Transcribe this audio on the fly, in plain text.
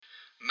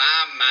My.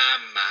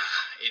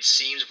 It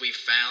seems we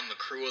found the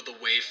crew of the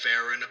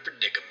Wayfarer in a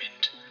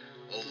predicament.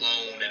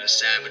 Alone in a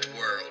savage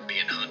world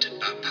being hunted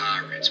by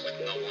pirates with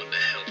no one to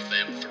help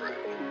them through.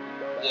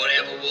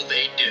 Whatever will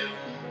they do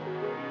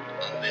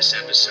on this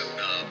episode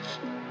of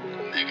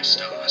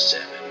Megastar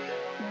 7?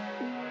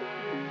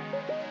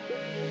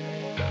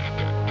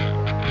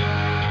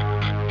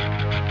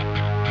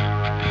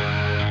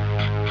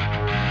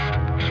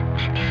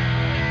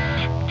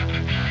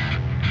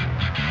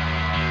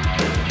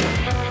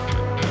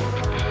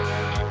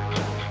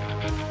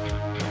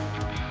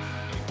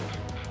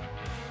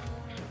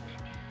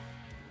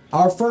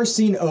 Our first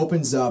scene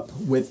opens up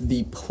with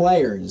the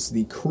players,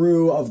 the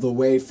crew of the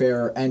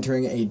Wayfarer,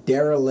 entering a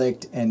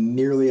derelict and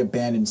nearly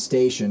abandoned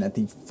station at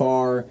the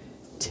far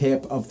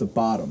tip of the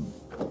bottom.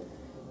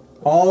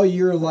 All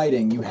your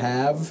lighting you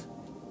have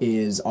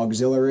is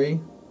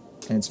auxiliary,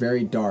 and it's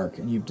very dark,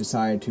 and you've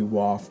decided to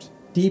waft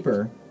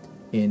deeper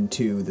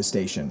into the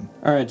station.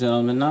 All right,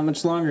 gentlemen, not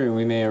much longer and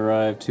we may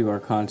arrive to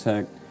our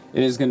contact.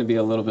 It is going to be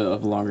a little bit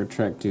of a longer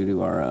trek due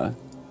to our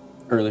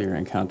earlier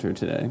encounter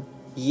today.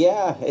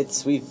 Yeah,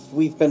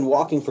 we've been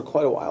walking for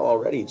quite a while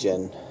already,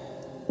 Jin.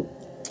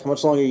 How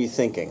much longer are you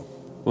thinking?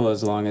 Well,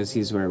 as long as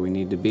he's where we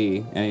need to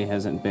be, and he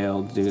hasn't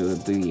bailed due to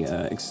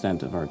the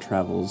extent of our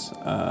travels,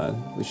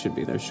 we should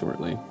be there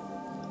shortly.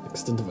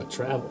 Extent of our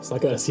travels? I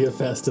gotta see it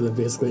faster than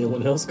basically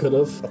anyone else could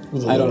have.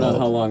 I don't know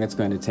how long it's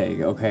going to take.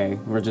 Okay,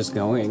 we're just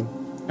going,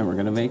 and we're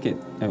going to make it.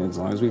 And as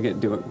long as we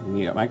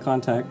meet at my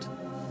contact,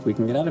 we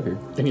can get out of here.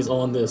 And he's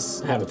on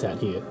this habitat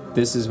here.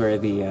 This is where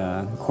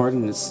the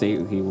coordinates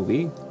state he will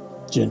be.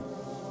 Jin,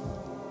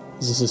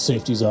 is this a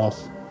safety's off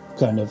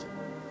kind of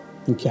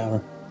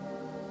encounter?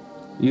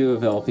 You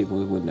of all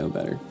people would know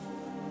better.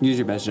 Use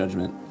your best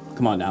judgment.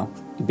 Come on now,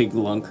 you big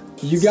lunk.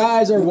 You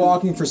guys are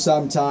walking for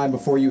some time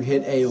before you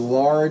hit a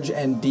large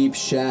and deep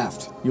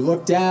shaft. You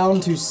look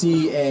down to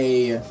see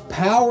a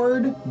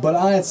powered, but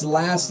on its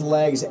last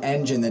legs,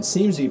 engine that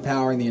seems to be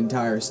powering the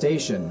entire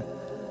station.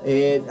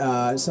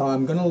 So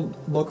I'm gonna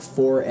look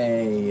for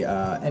any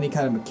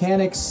kind of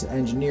mechanics,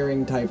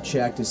 engineering type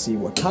check to see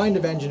what kind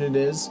of engine it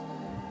is.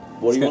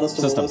 What do you want us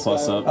to just roll a this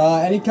plus guy?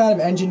 up? Any kind of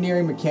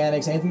engineering,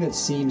 mechanics, anything that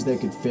seems that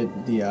could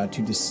fit the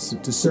to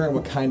discern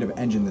what kind of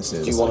engine this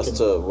is. Do you want us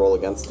to roll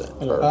against it?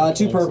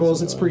 Two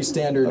purples. It's pretty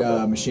standard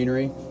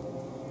machinery.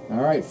 All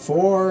right,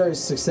 4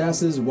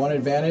 successes, 1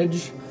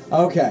 advantage.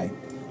 Okay.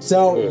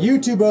 So, you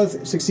two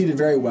both succeeded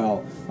very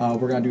well.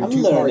 We're going to do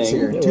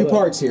two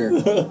parts here.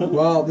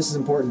 Well, this is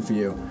important for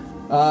you.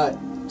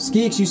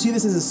 Skeeks, you see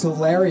this as a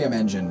Solarium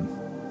engine.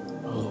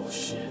 Oh,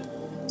 shit.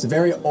 It's a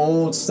very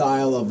old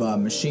style of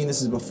machine.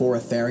 This is before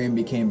Ethereum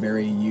became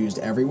very used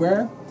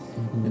everywhere.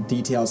 Mm-hmm. It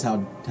details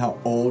how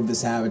old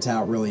this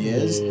habitat really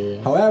is.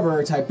 Yeah.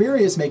 However,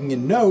 Tiberius, making a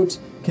note,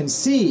 can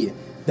see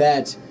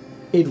that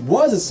it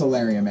was a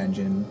Solarium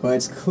engine, but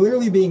it's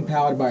clearly being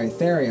powered by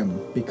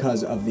Ethereum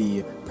because of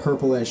the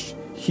purplish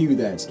hue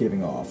that it's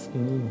giving off.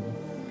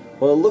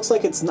 Well, it looks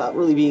like it's not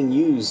really being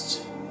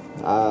used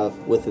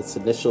with its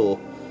initial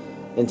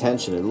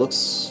intention. It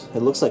looks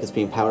like it's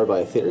being powered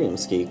by Ethereum,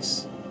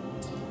 Skeeks.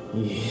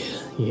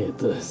 Yeah, it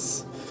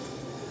does.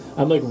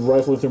 I'm like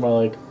rifling through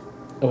my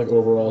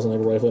overalls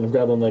and rifling. I'm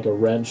grabbing a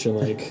wrench and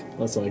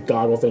that's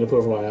goggle thing to put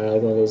over my eye,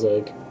 one of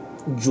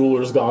those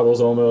jeweler's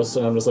goggles almost,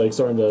 and I'm just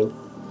starting to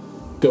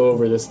go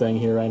over this thing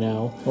here right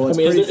now. Well,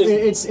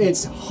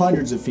 it's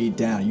hundreds of feet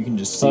down. You can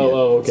just see it.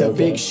 Okay, it's a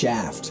big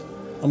shaft.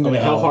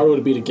 How hard would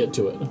it be to get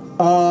to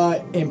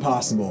it?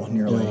 Impossible,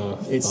 nearly.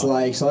 It's so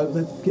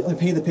let me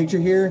paint the picture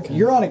here. Okay.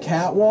 You're on a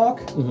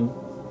catwalk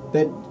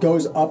that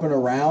goes up and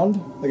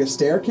around, like a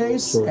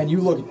staircase, and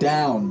you look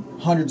down,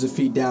 hundreds of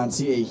feet down,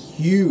 see a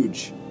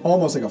huge,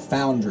 almost like a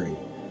foundry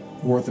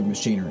worth of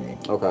machinery.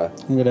 Okay.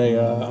 I'm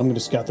gonna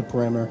scout the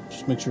perimeter,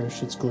 just make sure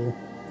shit's clear.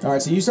 All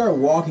right, so you start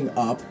walking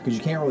up, because you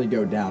can't really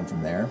go down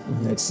from there.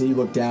 Mm-hmm. So you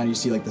look down, you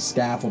see the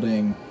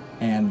scaffolding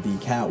and the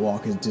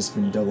catwalk has just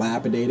been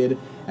dilapidated.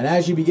 And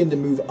as you begin to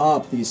move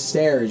up these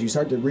stairs, you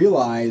start to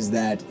realize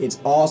that it's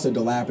also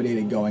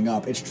dilapidated going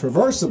up. It's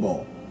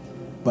traversable,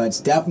 but it's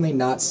definitely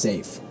not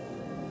safe.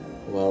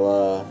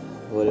 Well,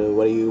 what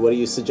do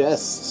you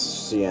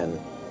suggest,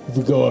 Xian? If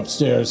we go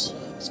upstairs,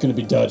 it's gonna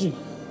be dodgy.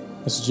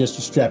 I suggest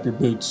you strap your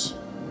boots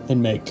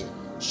and make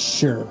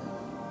sure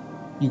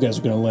you guys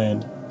are gonna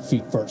land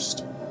feet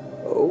first.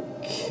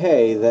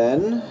 Okay,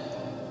 then.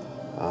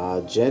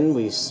 Jen,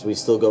 we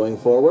still going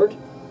forward?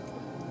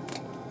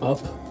 Up,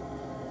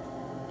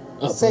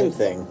 Same right?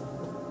 thing.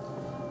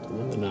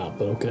 We're not,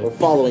 but okay. We're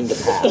following the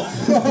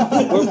path.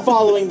 We're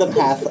following the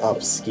path up,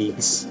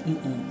 Skeeks.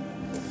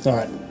 All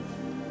right.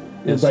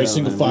 Everybody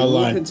single file we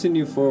line. won't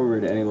continue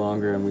forward any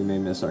longer and we may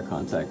miss our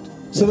contact.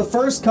 So the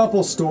first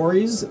couple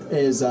stories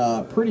is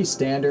pretty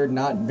standard,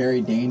 not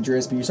very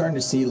dangerous, but you're starting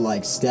to see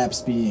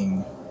steps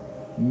being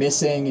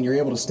missing and you're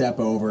able to step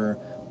over.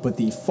 But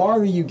the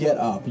farther you get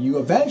up, you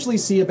eventually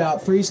see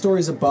about 3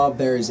 stories above,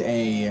 there's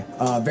a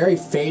very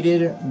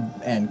faded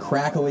and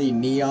crackly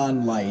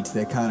neon light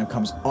that kind of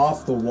comes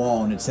off the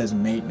wall and it says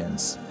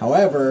maintenance.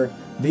 However,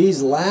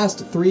 These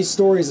last 3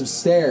 stories of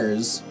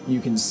stairs,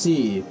 you can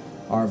see,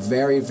 are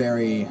very,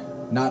 very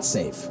not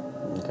safe.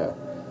 Okay.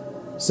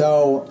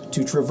 So,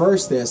 to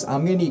traverse this,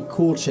 I'm going to need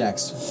cool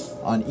checks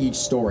on each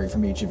story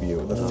from each of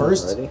you. The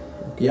first... Ready?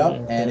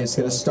 Yep, and it's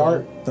going to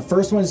start... The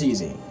first one's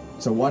easy,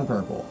 so 1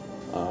 purple.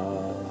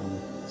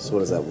 So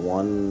what is that?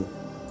 One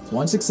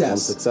 1 success. 1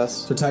 success?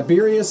 So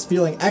Tiberius,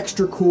 feeling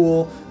extra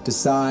cool,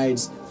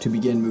 decides to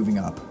begin moving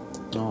up.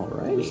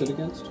 Who's it Alrighty.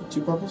 against?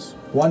 2 purples?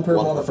 1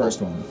 purple 1 on the purple.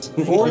 first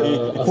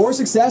one. 4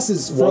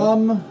 successes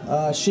from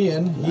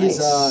Sheehan. He's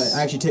Nice.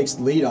 actually takes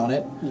the lead on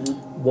it.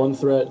 1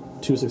 threat,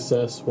 2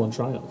 success, 1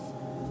 triumph.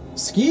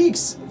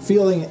 Skeeks,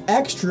 feeling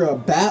extra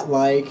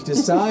bat-like,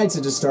 decides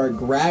to just start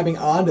grabbing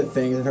onto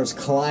things and starts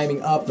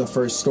climbing up the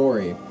first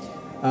story.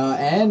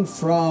 And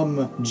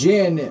from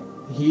Jin,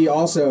 he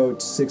also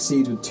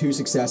succeeds with 2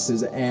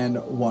 successes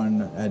and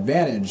 1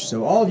 advantage.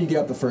 So all of you get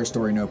up the first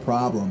story, no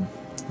problem.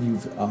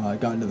 You've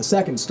gotten to the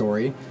second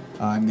story.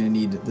 I'm going to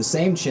need the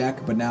same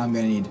check, but now I'm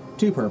going to need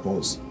 2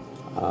 purples.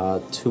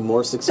 2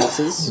 more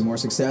successes. 2 more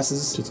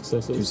successes. 2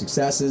 successes. 2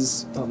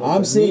 successes. don't know what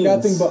I'm that seeing means.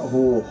 nothing but...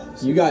 Oh,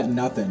 you got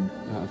nothing.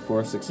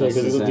 4 Yeah, successes.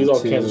 because and these all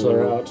 2 cancel each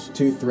other out.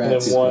 2 And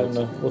threats. then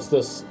 1, what's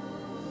this?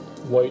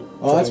 White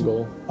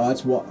triangle.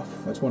 That's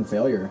one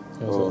failure.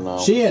 Yeah, Oh so- no.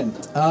 Sheehan,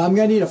 I'm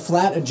gonna need a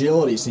flat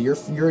agility. So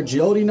your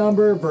agility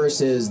number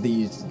versus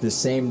the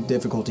same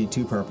difficulty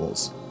 2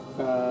 purples.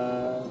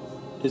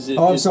 Is it?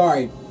 Oh, I'm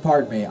sorry.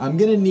 Pardon me. I'm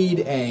gonna need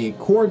a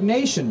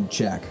coordination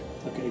check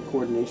Okay,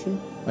 coordination.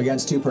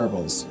 against 2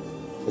 purples.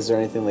 Is there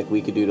anything like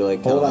we could do to like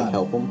kind Hold of on. like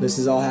help him? This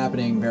is all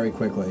happening very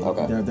quickly.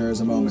 Okay. There is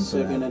a moment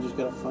for Second, I that. just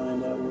gotta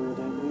find out where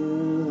that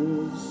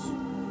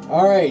is.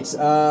 All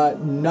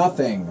right.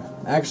 Nothing.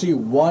 Actually,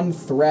 1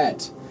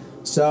 threat.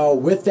 So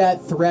with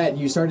that threat,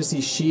 you start to see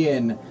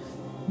Sheehan.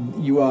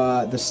 You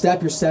the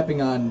step you're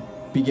stepping on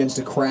begins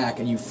to crack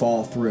and you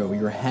fall through.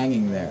 You're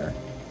hanging there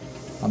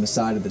on the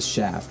side of this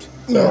shaft.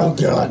 Oh,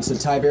 God. So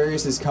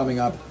Tiberius is coming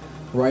up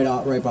right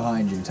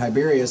behind you.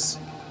 Tiberius,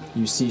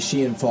 you see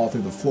Sheehan fall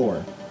through the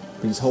floor.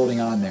 But he's holding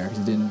on there because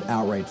he didn't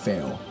outright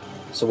fail.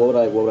 So what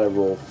would I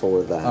roll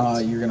for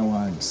that? You're gonna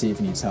want to see if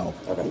he needs help.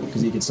 Okay.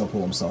 Because he can still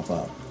pull himself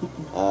up.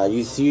 Do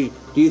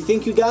you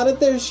think you got it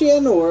there,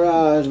 Shin, or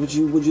would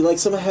you like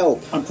some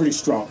help? I'm pretty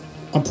strong.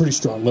 Let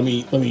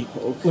me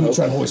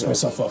try to hoist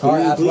myself up. All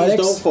right, Please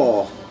athletics. don't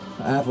fall.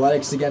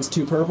 Athletics against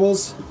 2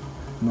 purples.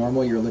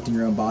 Normal, you're lifting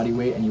your own body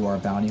weight, and you are a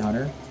bounty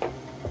hunter.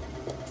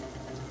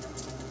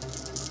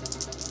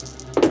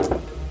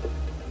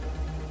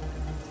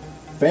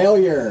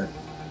 Failure.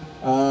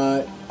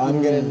 I'm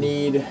gonna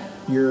need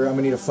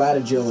a flat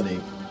agility,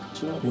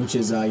 which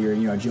is your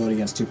agility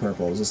against 2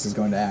 purples. This is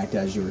going to act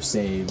as your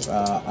save.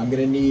 I'm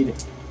gonna need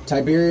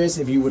Tiberius,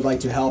 if you would like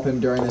to help him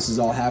during this is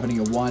all happening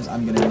at once.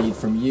 I'm gonna need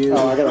from you.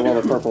 Oh, I gotta roll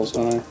the purples,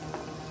 don't I?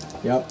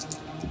 Yep.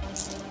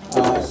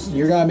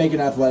 You're gonna make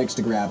an athletics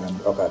to grab him.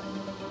 Okay.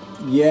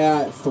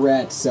 Yeah,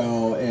 threat.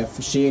 So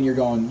if Sheehan, you're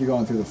going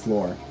through the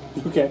floor.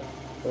 Okay.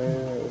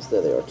 Where is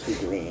there? There are 2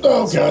 green.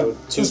 Oh, So God.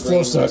 2 This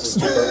green floor versus sucks. 2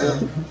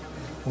 purple.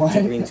 What?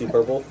 2 green, 2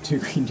 purple. 2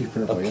 green, 2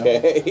 purple. Yep.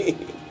 Okay.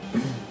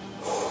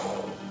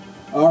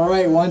 All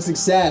right, 1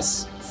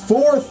 success.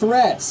 4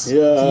 threats. So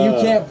you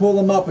Yeah. can't pull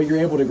him up, but you're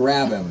able to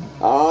grab him.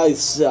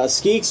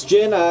 Skeeks,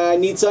 Jin, I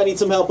need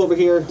some help over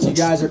here. You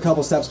guys are a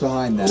couple steps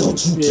behind them.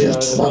 Yeah,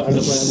 I'm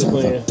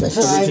definitely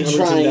I'm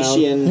trying,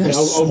 Shin.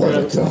 I'll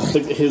grab to God.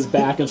 like, his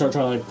back and start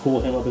trying to like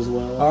pull him up as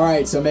well. All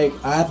right, so make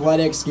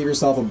athletics. Give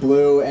yourself a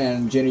blue,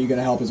 and Jen, are you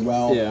gonna help as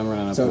well? Yeah, I'm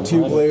running up. So on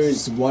 2 it.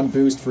 blues, 1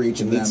 boost for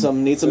each of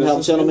them. Need some help,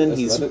 this gentlemen. again?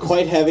 He's Athletics?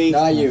 quite heavy.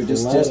 Not you,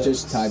 just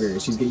Athletics.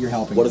 Tiberius. You're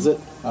helping. What him. is it?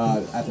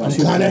 Athletics.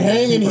 I'm kind of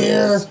hanging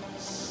here.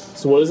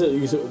 So what is it?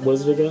 What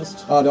is it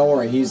against? Oh, don't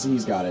worry. He's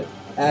got it.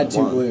 Add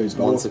 2 One. blues.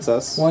 but 1 we'll-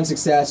 success. 1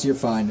 success, you're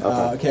fine.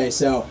 Okay. Okay,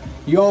 so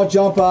you all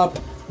jump up,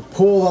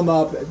 pull him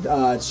up.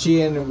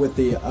 Sheehan, with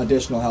the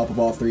additional help of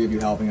all 3 of you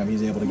helping him,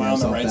 he's able to Am get I on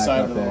the himself right back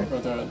side up or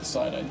there. the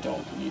side I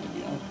don't need to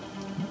be on?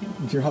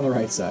 You're on the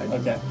right side.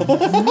 Okay.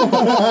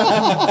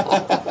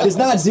 It's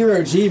not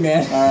 0G,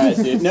 man. All right,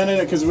 dude. No,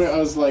 because I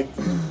was like.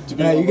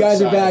 Yeah, you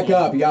guys are back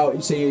up.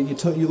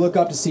 You look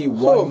up to see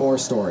one more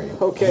story.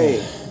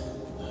 Okay.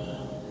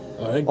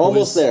 All right,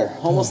 Almost boys. there.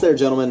 Almost there,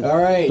 gentlemen. All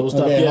right. Don't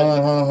stop Okay,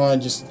 yet. hold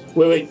on. Just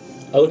Wait.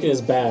 I look in his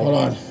bag. hold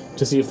on.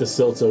 To see if the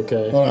silt's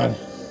okay. Hold on.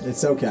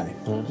 It's okay.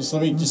 Just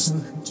let me just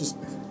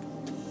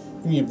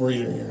give me a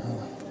breather here.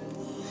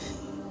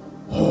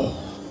 Hold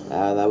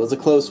on. That was a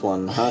close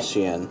one, huh,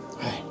 Shin?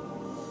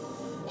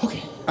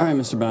 Okay. All right,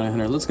 Mr. Bounty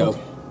Hunter, let's go.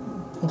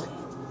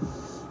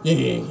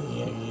 Yeah.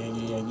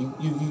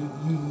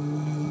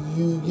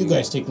 You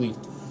guys take lead.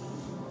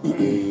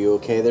 You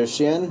okay there,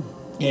 Shin?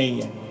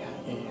 Yeah.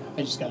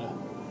 I just gotta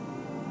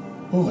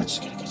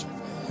catch my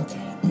breath.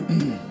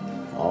 Okay.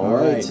 All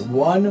right.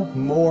 One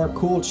more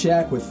cool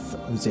check with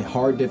it's a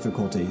hard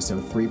difficulty, so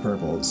 3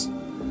 purples.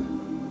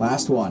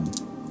 Last one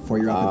before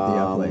you're up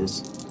at the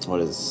place.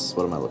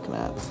 What am I looking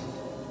at?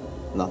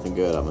 Nothing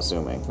good, I'm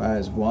assuming. That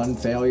is 1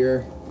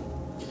 failure,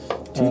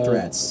 2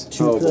 threats.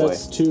 2 Oh, boy.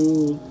 threats,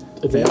 2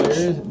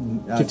 Failure, advantages.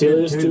 2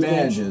 failures, 2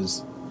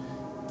 advantages.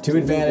 2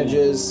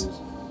 advantages.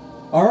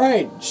 All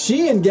right,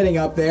 Sheehan getting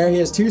up there. He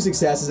has 2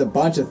 successes, a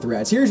bunch of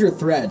threats. Here's your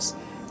threats.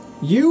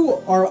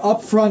 You are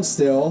up front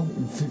still,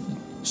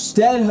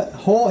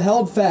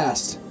 held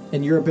fast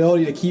in your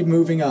ability to keep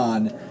moving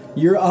on.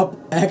 You're up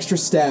extra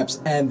steps,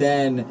 and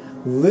then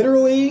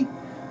literally,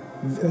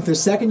 the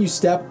second you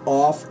step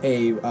off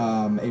a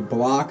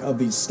block of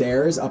these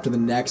stairs up to the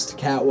next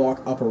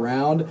catwalk up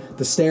around,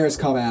 the stairs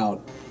come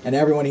out, and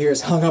everyone here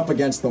is hung up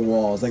against the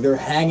walls, like they're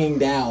hanging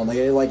down, like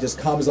it just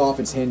comes off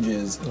its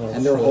hinges,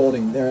 and they're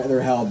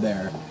they're held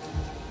there.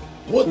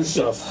 What the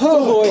fuck?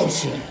 Oh,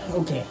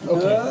 okay.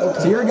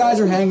 So your guys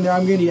are hanging there.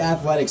 I'm gonna need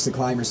athletics to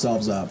climb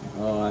yourselves up.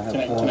 Oh, I have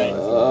Can I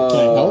four.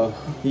 help?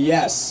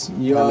 Yes,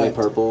 you. How many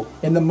purple?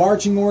 In the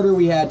marching order,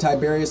 we had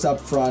Tiberius up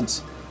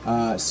front,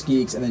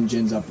 Skeeks, and then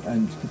Jin's up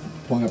and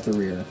pulling up the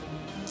rear.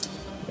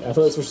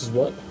 Athletics versus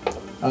what?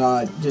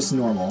 Just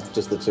normal.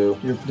 Just the 2.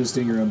 You're just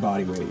doing your own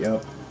body weight.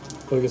 Yep.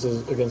 Oh, I guess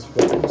it's against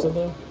what you said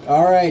though?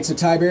 All right, so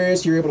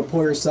Tiberius, you're able to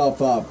pull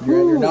yourself up.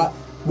 You're not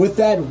with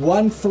that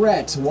one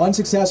threat, one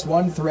success,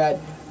 one threat.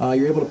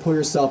 You're able to pull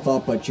yourself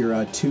up, but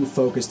you're too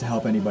focused to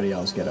help anybody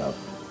else get up.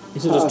 You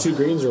said just 2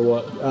 greens or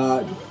what?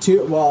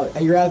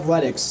 Your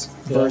athletics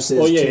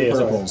versus 2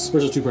 purples. Sorry.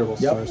 Versus 2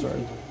 purples. Yep.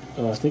 Sorry.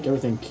 I think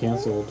everything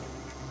canceled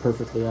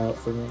perfectly out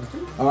for me.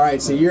 All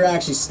right, so you're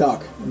actually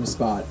stuck in the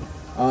spot.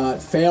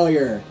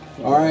 Failure.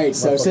 All right,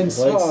 so since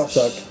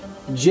Stuck.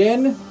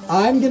 Jin,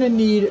 I'm gonna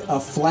need a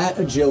flat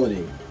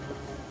agility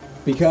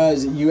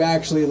because you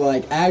actually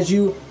as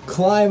you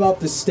climb up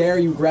the stair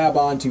you grab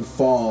onto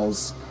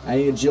falls. I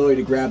need agility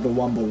to grab the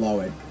one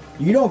below it.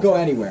 You don't go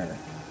anywhere.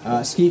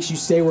 Skeeks, you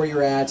stay where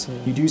you're at.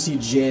 You do see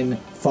Jin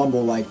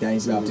fumble like that.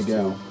 He's about to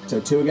go.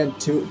 So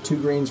 2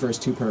 greens versus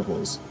 2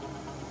 purples.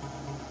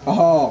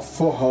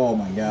 Oh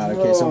my God.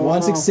 Okay, so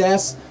 1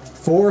 success,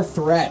 4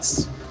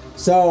 threats.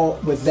 So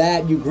with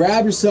that, you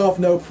grab yourself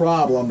no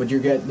problem, but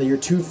you're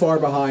too far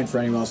behind for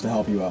anyone else to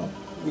help you up.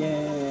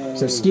 Yay.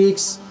 So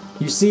Skeeks,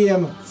 you see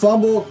him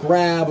fumble,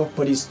 grab,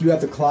 but you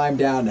have to climb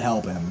down to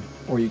help him,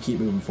 or you keep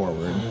moving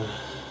forward.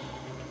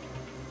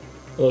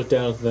 I look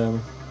down at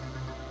them.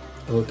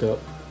 I look up.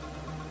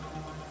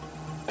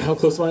 How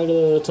close am I to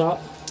the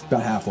top?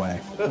 About halfway.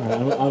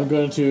 Alright, I'm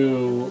going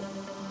to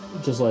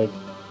just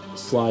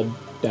slide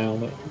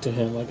down to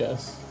him, I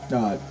guess.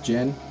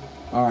 Jin.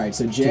 All right,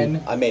 so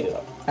Jin, I made it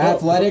up.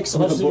 athletics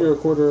I'm with just a you're a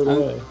quarter of the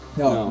way.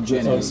 no, No,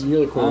 Jin So is.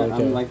 you're the quarter.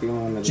 I'm like the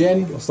only one that.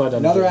 Jin, slide down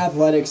another to Jin.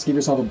 athletics. Give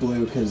yourself a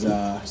blue because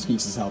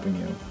Skeeks is helping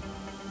you.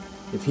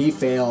 If he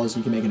fails,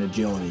 you can make an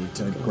agility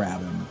to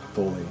grab him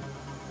fully.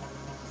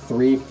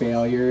 3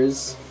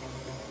 failures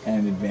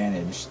and an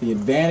advantage. The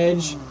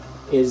advantage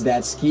is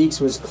that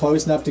Skeeks was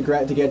close enough to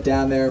get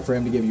down there for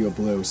him to give you a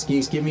blue.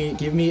 Skeeks, give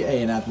me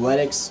an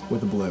athletics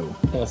with a blue.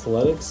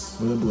 Athletics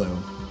With a blue.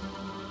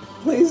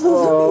 Please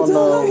don't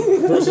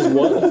die. versus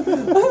what? I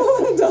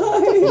want to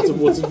die.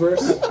 What's it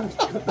verse?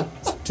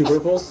 2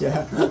 purples?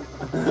 Yeah.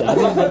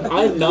 Yeah,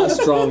 I'm not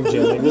strong,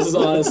 Jim. This is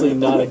honestly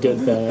not a good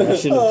thing. I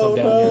shouldn't have come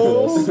down here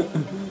for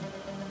this.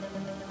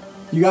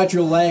 You got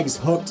your legs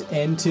hooked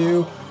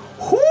into.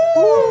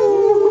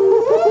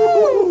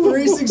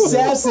 3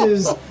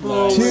 successes,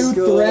 2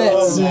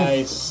 threats.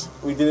 Nice.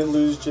 We didn't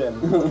lose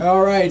Jen.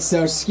 All right,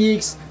 so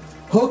Skeeks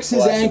hooks his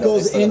Well, actually, no,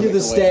 ankles they still into make the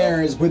the way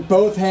stairs with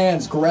both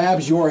hands,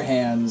 grabs your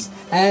hands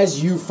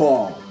as you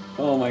fall.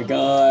 Oh my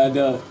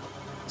God.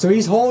 So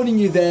he's holding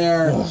you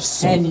there,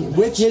 son of a and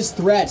with his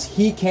threats,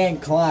 he can't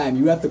climb.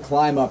 You have to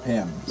climb up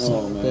him.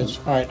 Oh man. Bitch.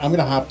 All right, I'm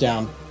gonna hop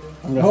down.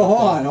 I'm gonna Oh, hop hold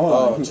down. on, hold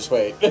Oh, on. just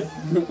wait.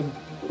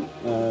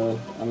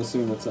 I'm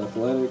assuming that's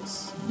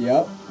athletics.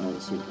 Yep,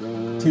 Alright, so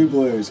green. 2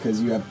 blues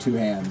because you have 2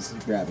 hands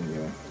grabbing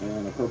you.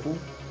 And a purple.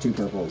 2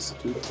 purples.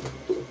 2.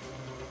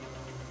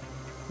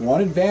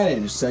 1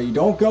 advantage, so you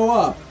don't go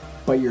up,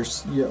 but you're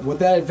with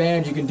that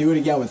advantage you can do it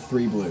again with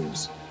 3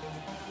 blues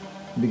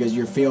because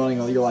you're feeling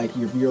you're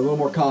a little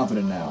more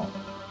confident now.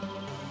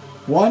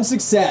 1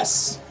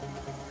 success.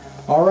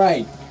 All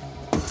right,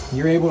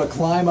 you're able to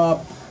climb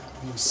up.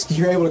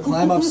 You're able to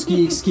climb up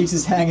Skeeks. Skeeks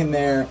is hanging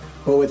there,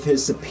 but with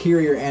his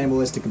superior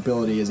animalistic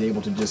ability, is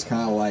able to just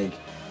kind of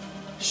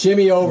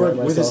shimmy over Right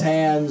with his myself.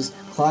 hands,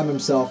 climb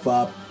himself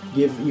up.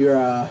 Give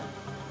your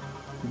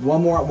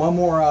one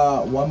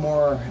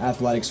more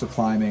athletics for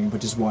climbing,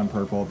 but just 1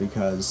 purple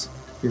because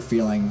the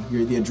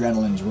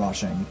adrenaline's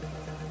rushing.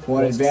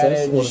 One One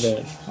success, advantage. 1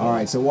 advantage. All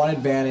right, so 1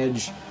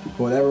 advantage.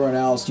 But with everyone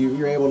else,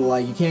 you're able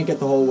to you can't get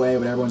the whole way,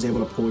 but everyone's able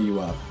to pull you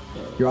up.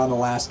 You're on the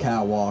last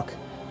catwalk.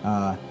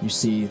 You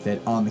see that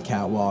on the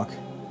catwalk,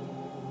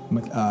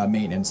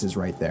 maintenance is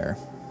right there.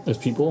 There's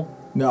people?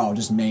 No,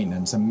 just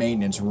maintenance. A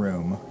maintenance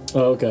room.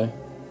 Oh, okay.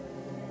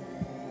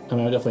 I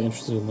mean, I'm definitely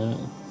interested in that.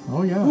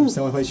 Oh yeah, it's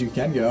the only place you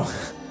can go.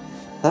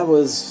 That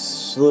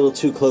was a little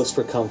too close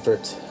for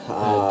comfort.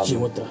 Jim,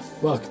 what the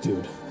fuck,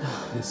 dude?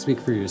 Speak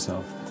for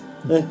yourself.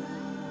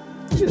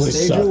 Just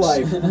place saved your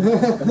sucks.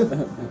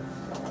 life.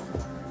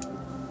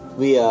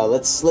 We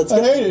let's I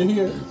get hate it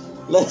here.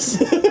 let's.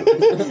 I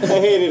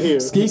hate it here.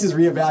 Skeeks is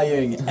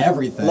reevaluating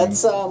everything.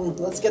 Let's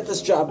get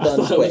this job I done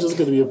thought I quick. was just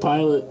gonna be a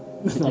pilot.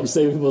 I'm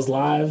saving people's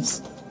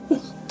lives.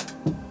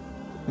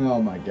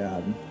 Oh my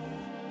god.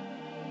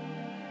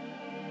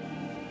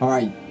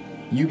 Alright,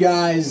 you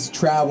guys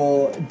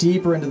travel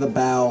deeper into the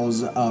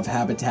bowels of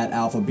Habitat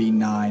Alpha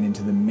B9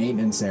 into the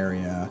maintenance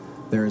area.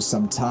 There is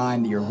some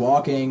time that you're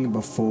walking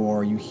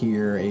before you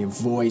hear a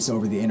voice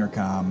over the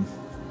intercom.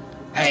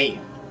 Hey,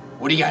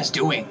 what are you guys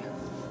doing?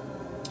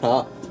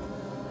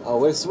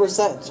 Where's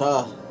that?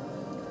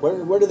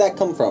 Where did that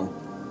come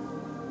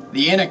from?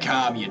 The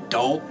intercom, you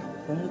dolt.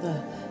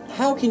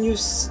 How do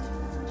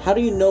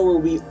you know where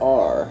we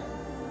are?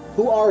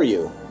 Who are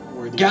you?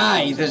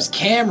 Guy, there's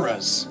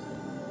cameras.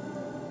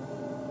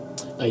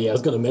 Oh, yeah, I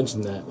was going to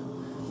mention that.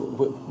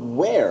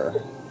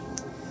 Where?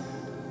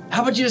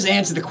 How about you just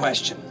answer the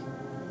question?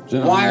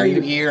 Gentlemen, Why are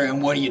you here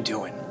and what are you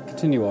doing?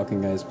 Continue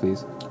walking, guys,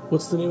 please.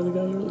 What's the name of the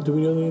guy do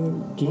we know the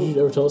name? Did you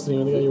ever tell us the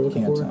name of the guy you were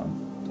looking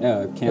Canton.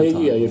 Yeah, for?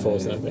 Canton. Yeah, you told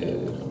us that.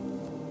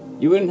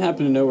 You wouldn't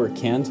happen to know where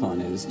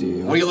Canton is, do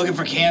you? What are you looking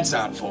for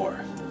Canton for?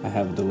 I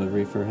have a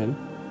delivery for him.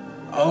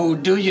 Oh,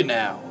 do you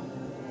now?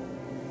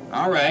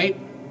 Alright.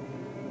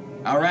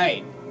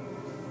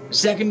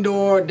 Second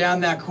door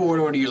down that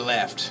corridor to your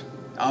left.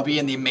 I'll be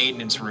in the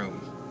maintenance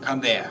room.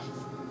 Come there.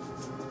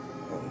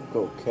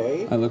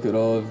 Okay. I look at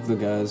all of the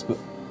guys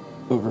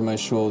over my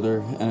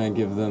shoulder, and I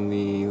give them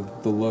the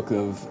look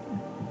of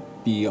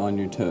be on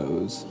your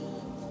toes.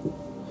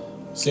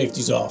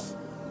 Safety's off.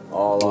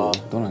 All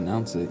Don't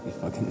announce it, you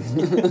fucking...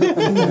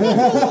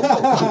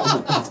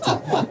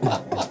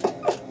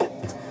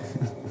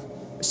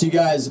 So you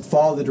guys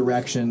follow the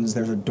directions.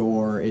 There's a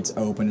door. It's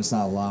open. It's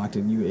not locked,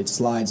 and it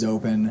slides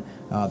open.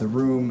 The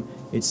room.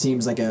 It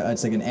seems like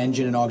an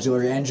engine, an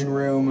auxiliary engine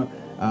room.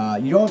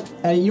 You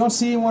don't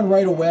see anyone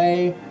right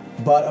away,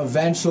 but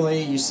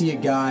eventually you see a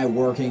guy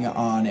working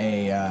on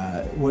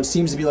what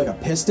seems to be like a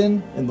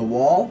piston in the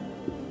wall,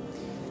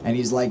 and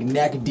he's like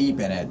neck deep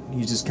in it.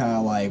 He's just kind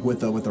of like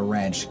with a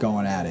wrench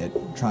going at it,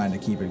 trying to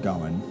keep it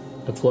going.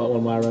 I pull out one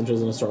of my wrenches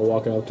and I start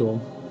walking up to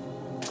him.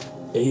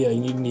 Hey,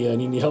 you need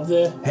any help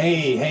there?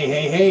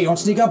 Hey, don't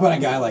sneak up on a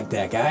guy like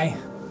that, guy.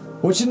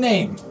 What's your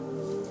name?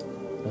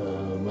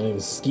 My name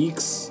is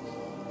Skeeks.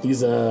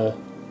 These are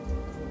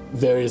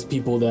various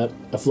people that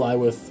I fly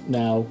with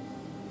now.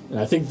 And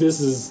I think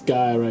this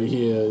guy right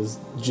here is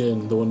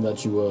Jin, the one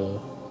that you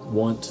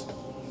want.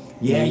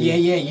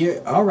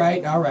 Yeah. All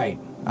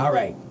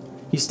right.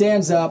 He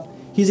stands up.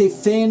 He's a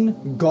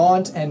thin,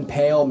 gaunt, and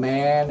pale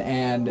man,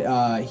 and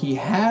he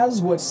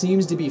has what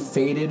seems to be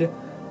faded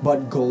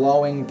but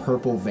glowing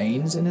purple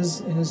veins in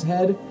his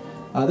head.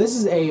 This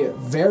is a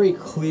very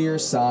clear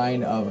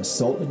sign of a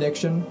silt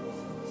addiction.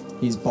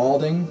 He's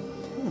balding.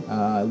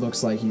 It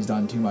looks like he's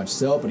done too much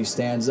silt, but he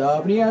stands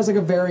up, and he has like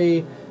a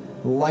very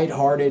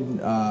lighthearted,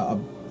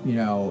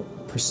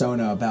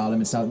 persona about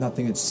him. It's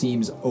nothing that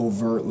seems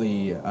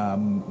overtly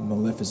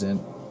maleficent.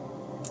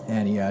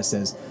 And he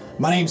says,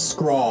 "My name's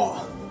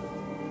Scraw.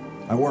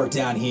 I work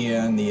down here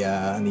in the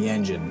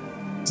engine.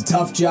 It's a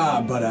tough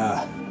job, but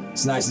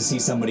it's nice to see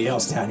somebody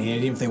else down here,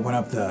 even if they went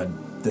up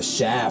the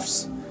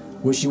shafts.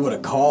 Wish you would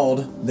have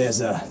called. There's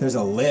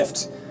a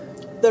lift."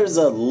 There's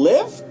a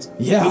lift?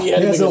 Yeah,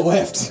 there's a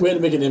lift. We had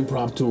to make an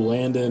impromptu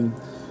landing.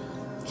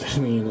 I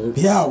mean,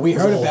 yeah, we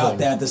heard the whole about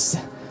thing.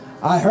 that.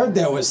 I heard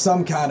there was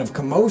some kind of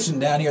commotion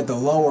down here at the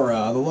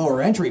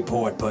lower entry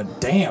port,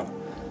 but damn,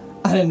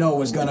 I didn't know it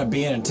was gonna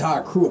be an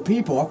entire crew of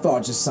people. I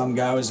thought just some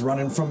guy was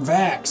running from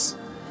Vax.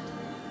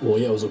 Well,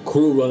 yeah, it was a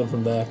crew running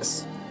from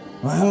Vax.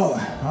 Well,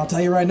 I'll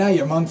tell you right now,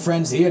 you're among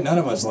friends here. None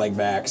of us like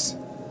Vax.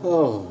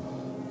 Oh,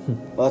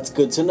 well, that's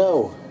good to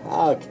know.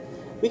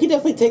 We can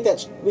definitely take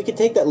that. We can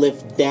take that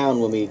lift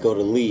down when we go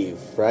to leave,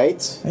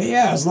 right?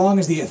 Yeah, as long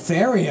as the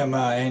Ethereum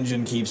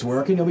engine keeps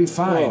working, you'll be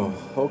fine.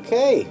 Oh,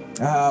 okay.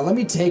 Let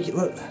me take you.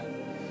 Look,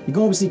 you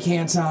go over to see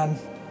Canton?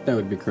 That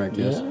would be correct,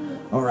 yes. Yeah.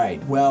 All right.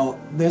 Well,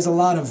 there's a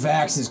lot of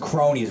Vax's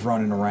cronies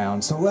running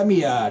around, so let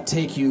me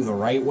take you the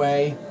right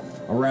way,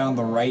 around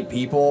the right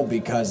people,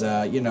 because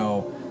I don't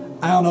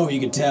know if you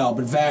can tell,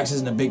 but Vax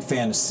isn't a big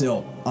fan of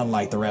silt,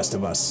 unlike the rest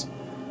of us.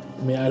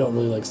 I mean, I don't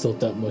really like silt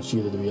that much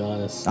either, to be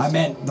honest. I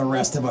meant the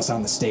rest of us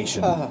on the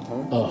station.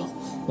 Oh.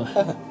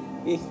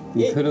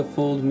 You could have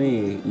fooled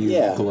me, you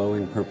Yeah.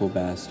 glowing purple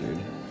bastard.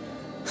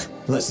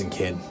 Listen,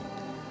 kid.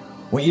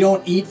 When you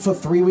don't eat for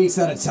 3 weeks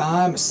at a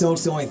time,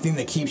 silt's the only thing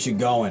that keeps you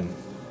going.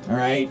 All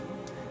right?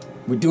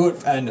 We do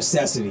it out of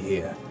necessity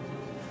here.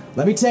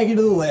 Let me take you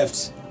to the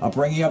lift. I'll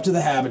bring you up to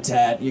the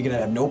habitat. You're gonna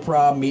have no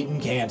problem meeting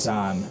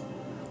Canton.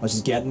 Let's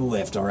just get in the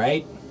lift, all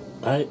right?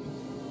 Alright,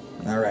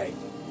 All right.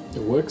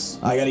 it works.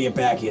 I gotta get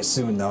back here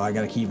soon, though. I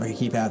gotta keep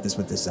at this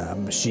with this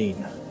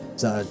machine.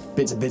 It's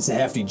a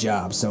hefty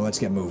job, so let's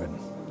get moving.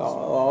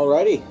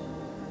 Alrighty.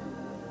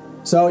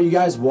 So you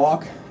guys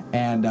walk,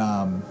 and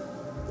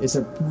it's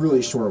a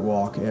really short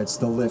walk.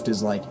 The lift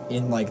is like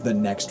in like the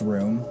next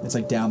room. It's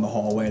like down the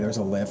hallway. There's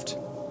a lift,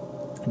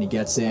 and he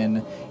gets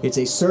in. It's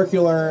a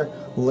circular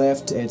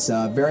lift. It's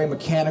very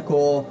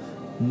mechanical.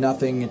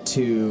 Nothing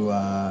too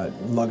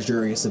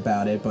luxurious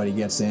about it. But he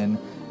gets in,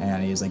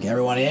 and he's like,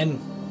 "Everyone in?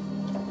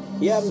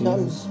 Yeah,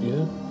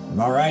 Yeah.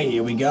 All right,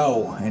 here we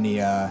go." And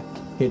he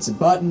hits a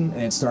button,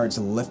 and it starts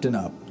lifting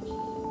up.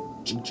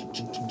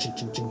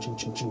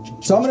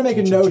 So I'm gonna make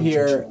a note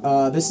here.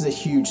 This is a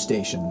huge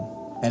station,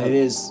 and it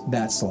is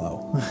that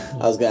slow.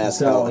 I was gonna ask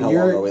So how long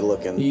are we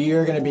looking?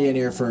 You're gonna be in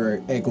here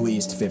for at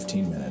least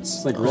 15 minutes.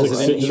 It's like Just like,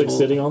 Resident just like Evil.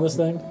 sitting on this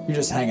thing? You're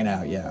just hanging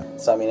out, yeah.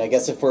 So I mean, I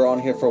guess if we're on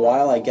here for a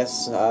while, I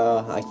guess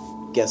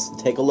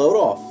take a load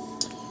off.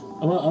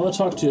 I'm gonna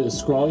talk to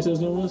Scraw, he says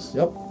his name was.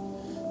 Yep.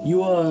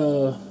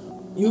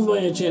 You by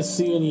any chance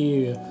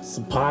see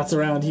some pots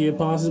around here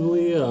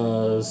possibly?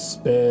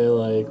 Spare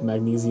like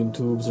magnesium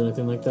tubes or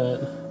anything like that?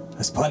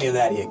 There's plenty of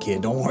that here,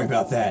 kid. Don't worry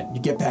about that.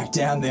 You get back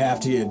down there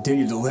after you do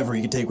your delivery.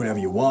 You can take whatever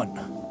you want.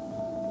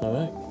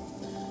 Alright.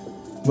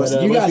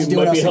 Listen, you guys are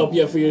doing might be us. help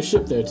for your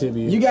ship there,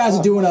 Tibby. You guys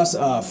are doing us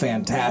a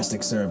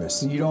fantastic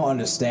service. You don't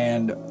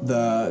understand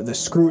the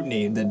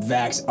scrutiny that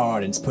Vax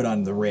Arden's put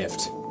on the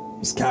Rift.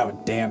 He's kind of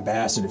a damn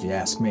bastard, if you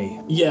ask me.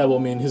 Yeah, well,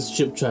 I mean, his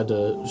ship tried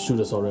to shoot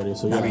us already,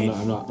 so yeah, I mean-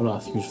 I'm not a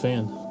huge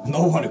fan.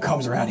 No one who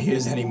comes around here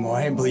is anymore.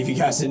 I didn't believe you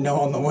guys didn't know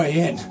on the way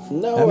in.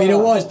 No, I mean, it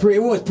was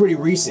pretty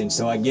recent,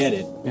 so I get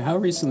it. Yeah, how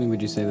recently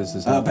would you say this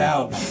is happening?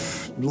 About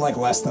like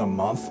less than a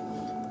month.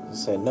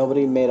 Say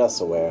nobody made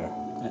us aware.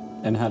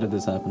 And how did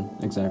this happen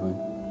exactly?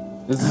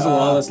 This is a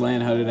lawless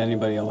land. How did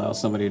anybody allow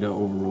somebody to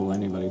overrule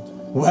anybody?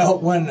 Well,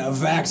 when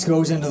Vax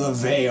goes into the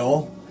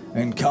Veil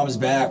and comes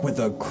back with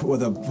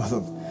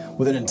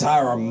an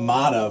entire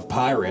armada of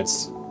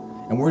pirates,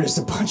 and we're just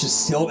a bunch of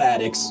silt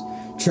addicts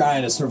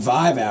trying to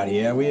survive out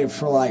here, we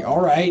were like,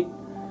 all right,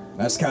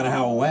 that's kind of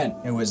how it went.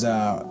 It was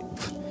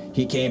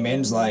he came in,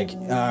 was like,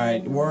 all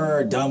right,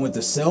 we're done with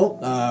the silt.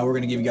 We're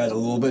gonna give you guys a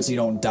little bit so you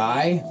don't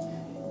die.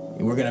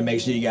 And we're gonna make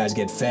sure you guys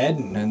get fed,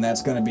 and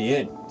that's gonna be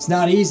it. It's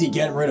not easy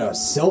getting rid of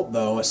silt,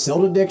 though. A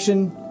silt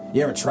addiction.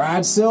 You ever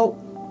tried silt?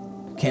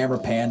 Camera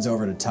pans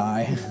over to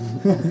Ty.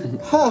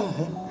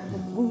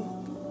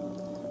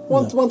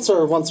 Once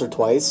or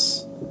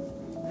twice.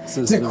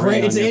 It's a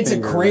crazy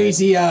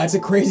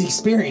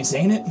experience,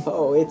 ain't it?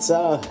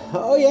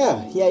 Oh,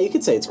 yeah, you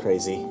could say it's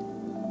crazy.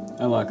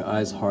 I lock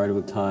eyes hard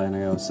with Ty and I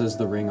go, says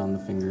the ring on the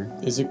finger.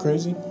 Is it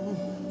crazy?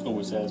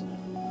 Always has been.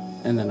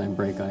 And then I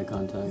break eye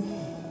contact.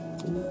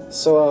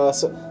 So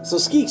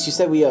Skeeks, you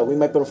said we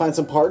might be able to find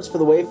some parts for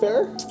the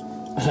Wayfarer?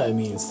 I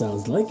mean, it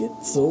sounds like it.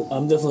 So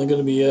I'm definitely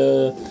gonna be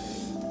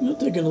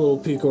taking a little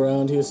peek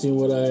around here, seeing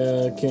what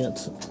I can't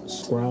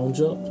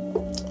scrounge up.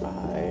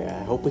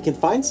 I hope we can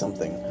find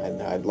something.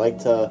 I'd like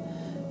to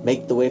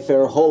make the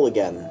Wayfarer whole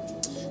again.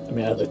 I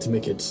mean, I'd like to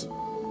make it.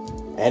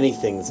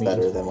 Anything's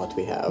better than what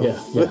we have. Yeah.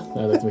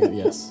 I'd like to make it.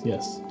 Yes.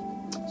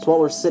 So while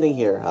we're sitting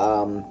here,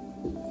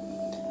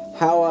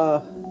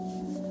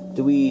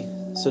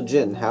 So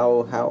Jin,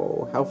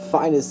 how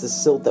fine is the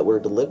silt that we're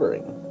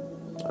delivering?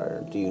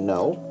 Or do you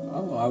know?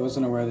 Oh, I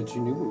wasn't aware that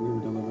you knew what we were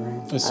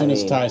delivering. As soon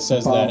as Ty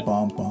says that,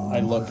 bum. I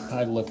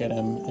look at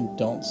him and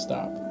don't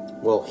stop.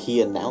 Well,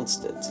 he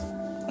announced it.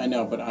 I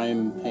know, but I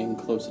am paying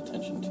close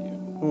attention to you.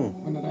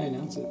 When did I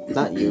announce it?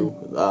 Not you.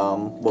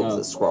 What was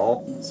it,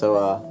 Scrawl?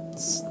 So,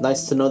 it's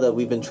nice to know that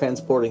we've been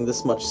transporting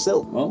this much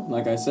silt. Well,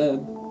 like I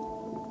said,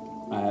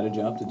 I had a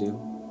job to do.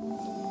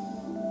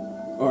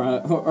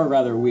 Or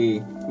rather, we.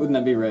 Wouldn't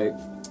that be right?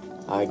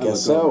 I I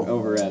guess look so.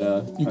 Over at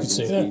You could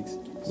say that.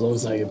 As long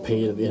as I get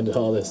paid at the end of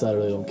all this, I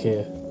really don't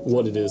care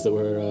what it is that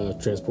we're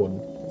transporting.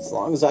 As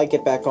long as I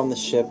get back on the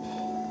ship,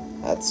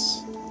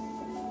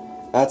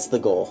 that's the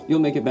goal. You'll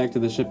make it back to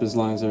the ship as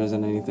long as there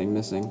isn't anything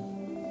missing.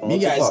 You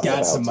guys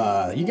got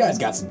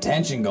some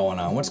tension going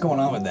on. What's going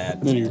on with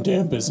that? None of your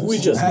damn business. We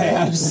just Hey,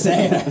 I'm just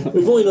saying.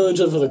 we've only known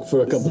each other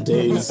for a couple of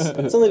days.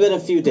 It's only been a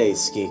few days,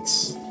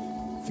 Skeeks.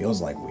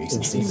 Feels like weeks.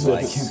 It seems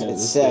like. It's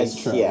this is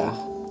trouble. yeah.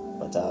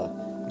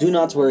 But do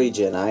not worry,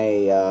 Jin.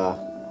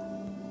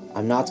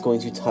 I'm not going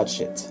to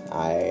touch it.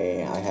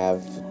 I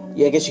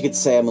guess you could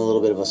say I'm a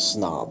little bit of a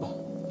snob.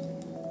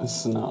 A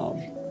snob.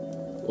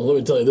 Well, let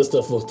me tell you, this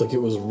stuff looked like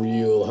it was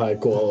real high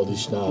quality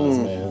schnoz,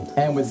 man.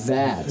 And with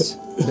that,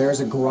 there's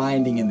a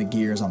grinding in the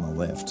gears on the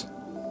lift.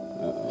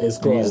 It's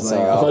gross. He's like,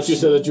 I thought you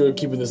said that you were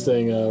keeping this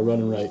thing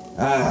running right.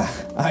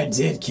 I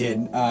did,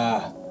 kid.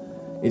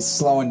 It's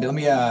slowing down.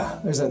 Let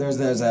me.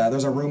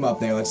 There's a room up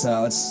there.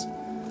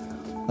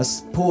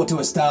 Let's pull it to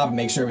a stop and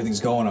make sure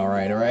everything's going all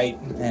right.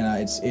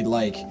 And it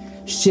like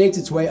shakes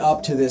its way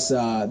up to this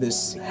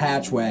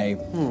hatchway,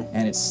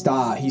 and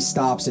he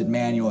stops it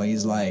manually.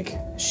 He's like,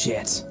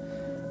 shit.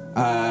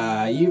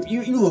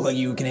 You look like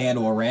you can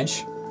handle a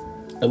wrench.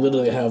 I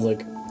literally have I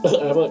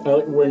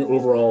like wearing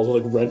overalls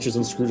with like wrenches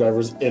and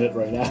screwdrivers in it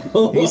right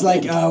now. He's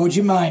like, would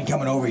you mind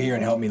coming over here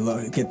and help me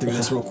get through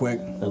this real quick?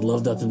 I'd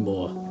love nothing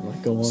more.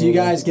 Like, go on So you over.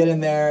 guys get in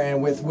there,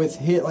 and with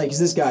hit, like, 'cause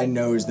this guy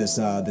knows this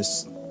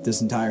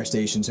entire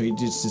station, so he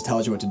just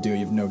tells you what to do. You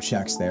have no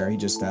checks there. He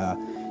just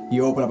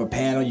you open up a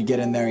panel, you get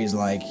in there. He's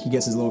like, he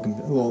gets his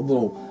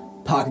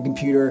little pocket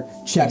computer,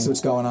 checks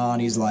what's going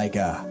on. He's like,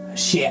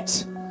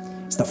 shit,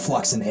 it's the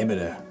flux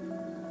inhibitor.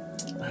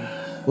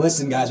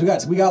 Listen, guys,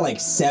 we got like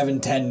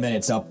 7-10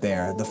 minutes up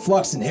there. The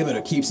flux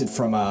inhibitor keeps it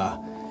from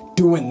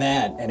doing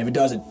that, and if it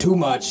does it too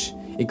much,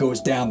 it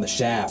goes down the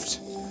shaft.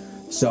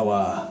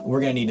 So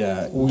we're gonna need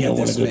to We get don't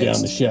want this to go fixed.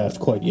 down the shaft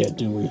quite yet,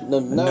 do we?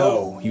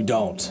 No, you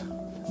don't.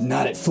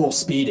 Not at full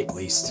speed, at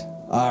least.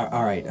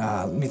 All right,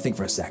 let me think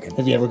for a second.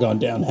 Have you ever gone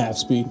down half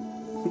speed?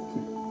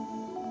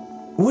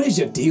 What is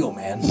your deal,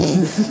 man?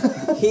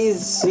 He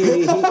just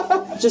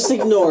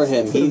ignore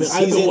him. He's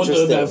I've been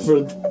wondering that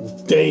interested.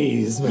 for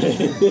days, man.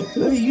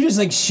 You just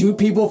like shoot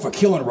people for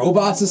killing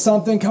robots or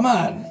something? Come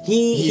on.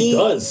 He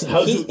does.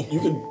 How do you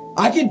can?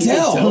 I can You can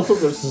tell tell. from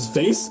his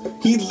face.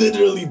 He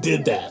literally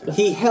did that.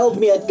 He held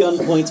me at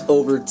gunpoint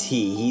over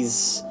tea.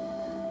 He's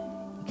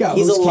Got a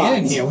He's loose a lot.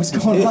 cannon here. What's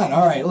going on?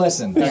 All right,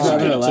 listen. I All got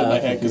right. it to my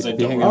head because I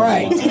don't All really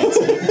right. want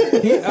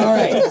to. All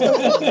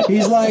right.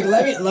 He's like,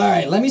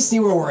 let me see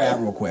where we're at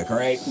real quick. All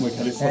right. Like,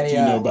 how the fuck And do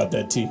you know about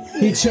that tea?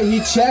 He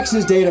checks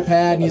his data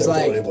pad and he's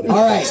like,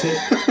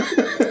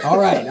 all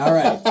right.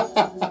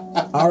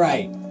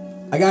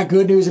 I got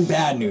good news and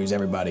bad news,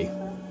 everybody.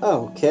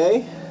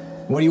 okay.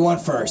 What do you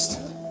want first?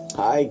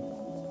 I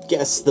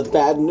guess the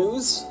bad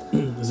news.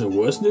 Is it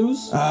worse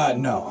news?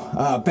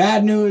 No.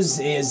 Bad news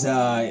is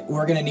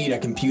we're gonna need a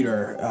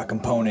computer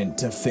component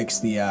to fix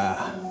the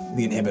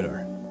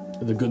inhibitor.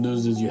 The good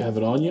news is you have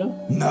it on you.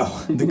 No.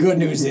 The good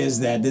news is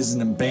that this is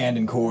an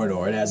abandoned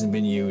corridor. It hasn't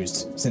been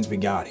used since we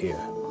got here.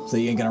 So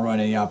you ain't gonna run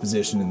any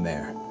opposition in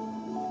there.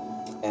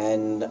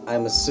 And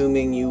I'm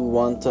assuming you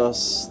want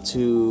us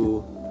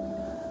to.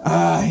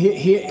 All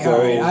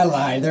right, I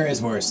lied. There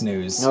is worse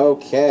news.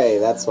 Okay,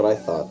 that's what I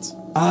thought.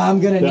 I'm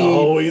gonna There need.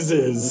 always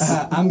is.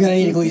 I'm gonna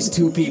need at least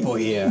 2 people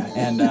here,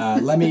 and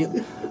let me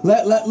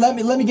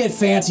get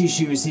fancy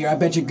shoes here. I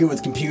bet you're good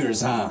with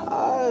computers,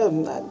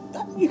 huh?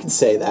 You can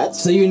say that.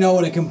 So you know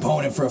what a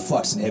component for a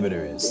flux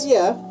inhibitor is.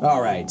 Yeah.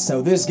 All right.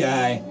 So this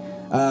guy,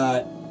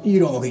 you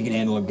don't look like he can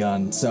handle a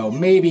gun. So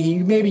maybe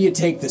you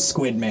take the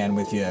Squid Man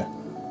with you.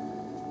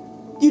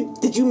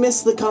 Did you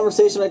miss the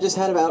conversation I just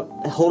had about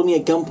holding me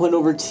at gunpoint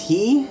over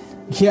tea?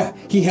 Yeah,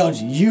 he held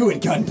you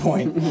at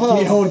gunpoint. You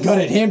didn't hold a gun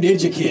at him,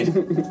 did you, kid?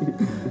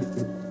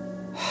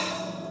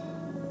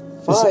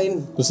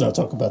 Fine. Let's not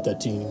talk about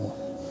that tea anymore.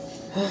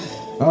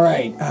 All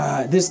right.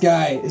 This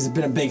guy has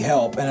been a big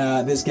help,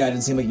 and this guy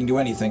doesn't seem like he can do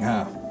anything,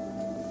 huh?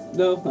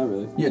 No, not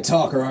really. You're a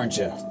talker, aren't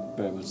you?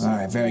 Very much. All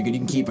right, very good. You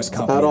can keep us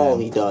company. About all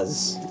then. he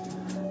does.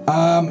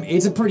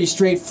 It's a pretty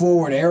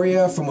straightforward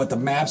area from what the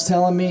map's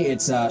telling me.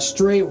 It's a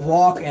straight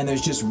walk, and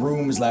there's just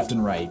rooms left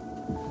and right.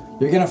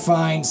 You're gonna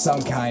find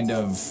some kind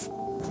of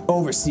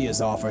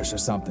overseer's office or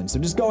something. So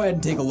just go ahead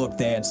and take a look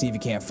there and see if you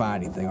can't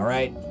find anything, all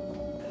right?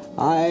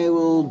 I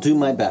will do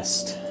my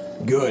best.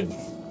 Good.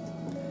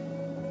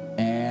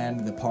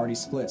 And the party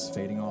splits,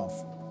 fading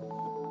off.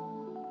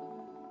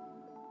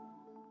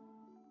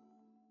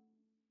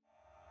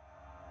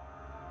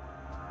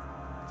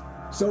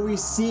 So we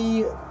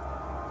see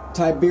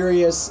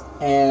Tiberius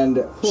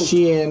and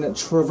Sheehan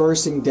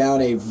traversing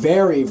down a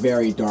very,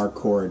 very dark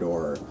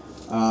corridor.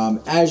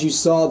 As you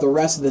saw, the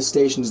rest of the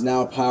station is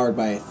now powered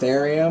by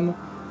Ethereum.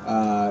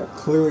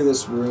 Clearly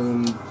this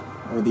room,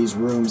 or these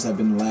rooms, have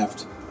been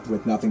left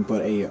with nothing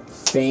but a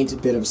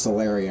faint bit of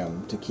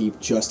solarium to keep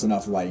just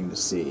enough lighting to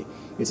see.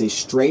 It's a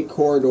straight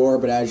corridor,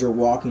 but as you're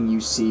walking, you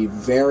see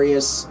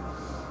various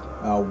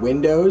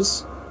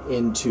windows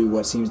into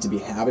what seems to be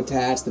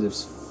habitats that have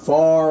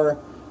far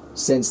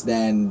since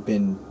then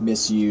been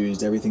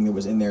misused. Everything that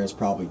was in there is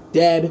probably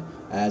dead,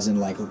 as in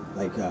like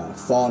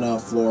fauna,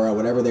 flora,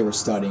 whatever they were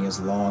studying is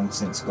long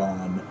since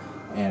gone.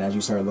 And as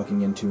you start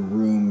looking into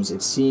rooms,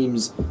 it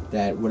seems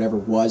that whatever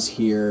was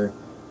here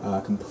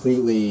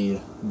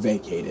completely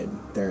vacated.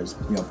 There's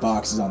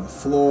boxes on the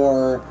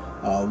floor.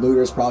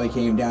 Looters probably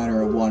came down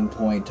here at one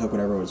point, took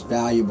whatever was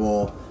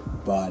valuable,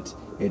 but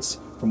it's,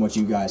 from what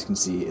you guys can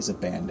see, is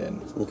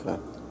abandoned. Okay.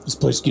 This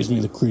place gives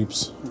me the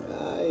creeps.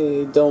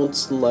 I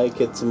don't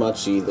like it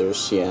much either,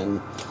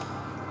 Xian.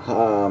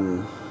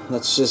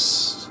 Let's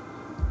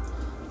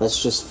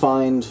just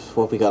find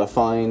what we gotta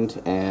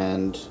find,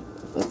 and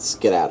let's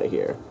get out of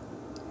here.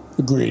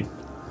 Agreed.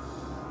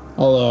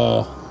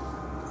 I'll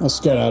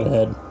scout out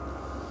ahead,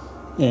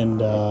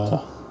 and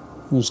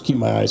we'll just keep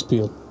my eyes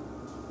peeled.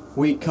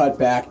 We cut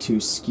back to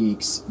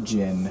Skeeks,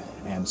 Jin,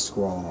 and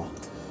Scraw.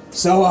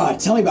 So,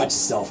 tell me about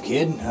yourself,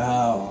 kid.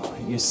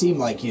 You seem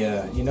like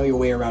you know your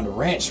way around a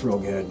ranch real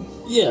good.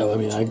 Yeah, I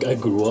mean, I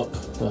grew up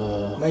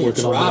Now you're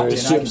working on dropped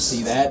various it, I can ships.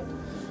 see that.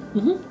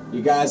 Mm-hmm.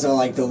 You guys are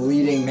like the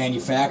leading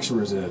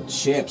manufacturers of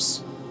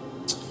ships.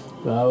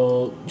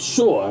 Well,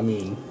 sure. I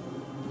mean,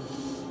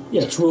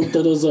 yeah, Troop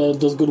does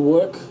good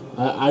work.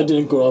 I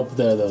didn't grow up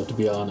there though, to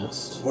be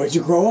honest. Where'd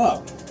you grow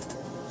up?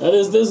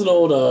 There's an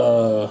old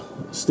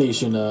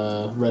station,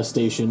 rest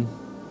station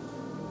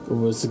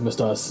over at Sigma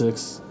Star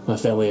 6. My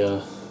family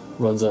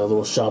runs a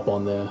little shop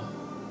on there.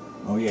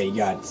 Oh yeah, you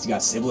got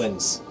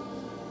siblings.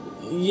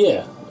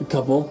 Yeah, a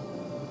couple.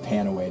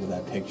 Pan away to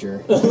that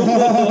picture.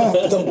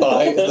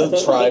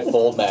 The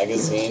trifold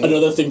magazine.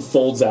 Another thing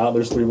folds out.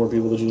 There's 3 more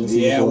people that you didn't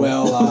see. Yeah, before.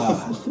 well,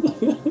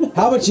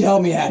 how about you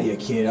help me out here,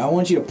 kid? I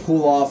want you to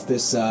pull off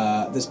this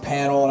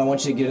panel, and I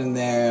want you to get in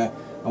there.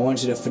 I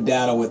want you to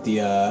fiddle with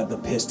the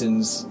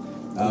pistons.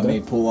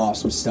 Maybe pull off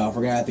some stuff.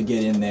 We're gonna have to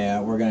get in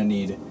there. We're gonna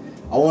need.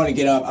 I want to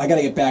get up. I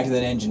gotta get back to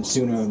that engine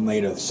sooner than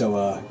later. So,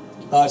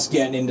 us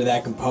getting into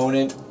that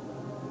component,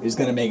 is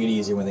going to make it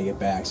easier when they get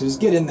back. So just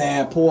get in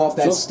there, pull off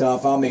that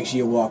stuff. I'll make sure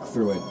you walk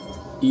through it.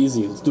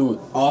 Easy, let's do it.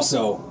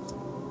 Also,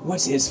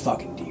 what's his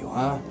fucking deal,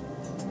 huh?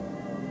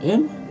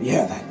 Him?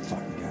 Yeah, that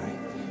fucking guy.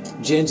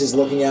 Jin's is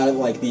looking at it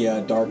like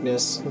the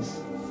darkness.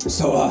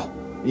 So,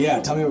 yeah,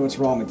 tell me what's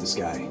wrong with this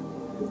guy.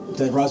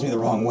 That rubs me the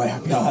wrong way,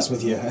 I'll be honest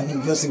with you.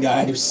 Listen,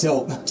 guy, I do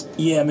silt.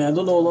 Yeah, man, I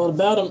don't know a lot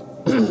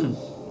about him.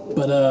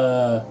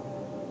 But,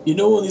 you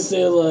know when they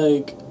say,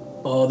 like,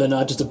 oh, they're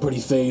not just a pretty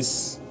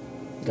face?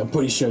 Like, I'm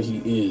pretty sure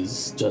he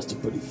is just a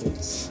pretty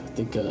face. I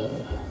think,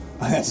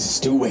 That's a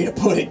stupid way to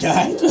put it,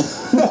 guy. I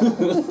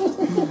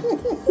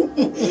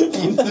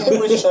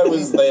wish I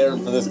was there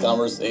for this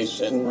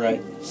conversation.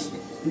 Right.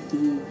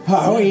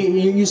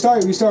 You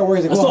start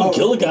worrying. I saw him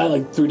kill a guy,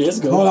 like, 3 days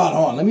ago. Hold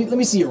on. Let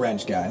me see your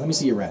wrench, guy. Let me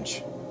see your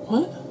wrench.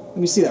 What? Let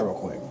me see that real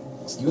quick.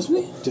 Excuse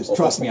me? Just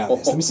trust me on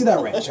this. Let me see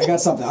that wrench. I got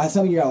something. I have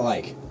something you're gonna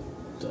like.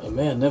 A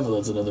man never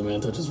lets another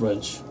man touch his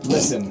wrench.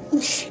 Listen,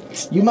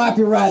 you might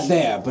be right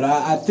there, but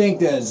I think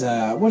there's,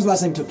 when's the last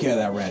time you took care of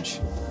that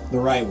wrench? The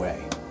right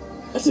way.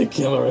 I take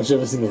care of my wrench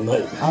every single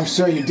night. I'm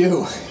sure you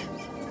do.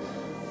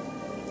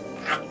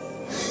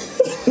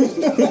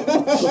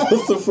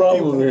 What's the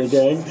problem here,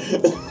 gang?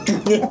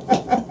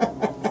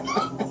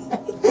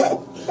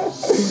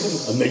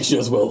 I make sure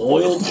it's well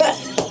oiled.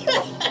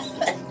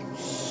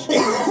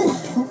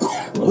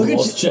 Look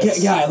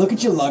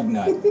at your lug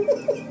nut.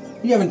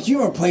 You haven't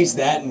replaced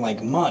that in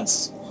like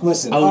months.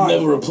 Listen, I would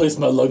never replace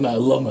my lug nut. I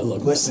love my lug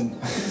nut. Listen.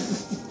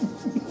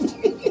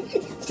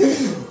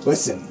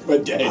 Listen.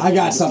 I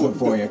got something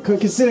for you.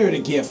 Consider it a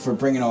gift for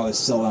bringing all this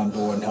silt on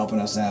board and helping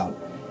us out.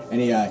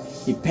 And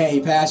he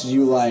passes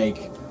you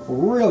like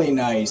really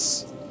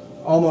nice,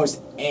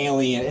 almost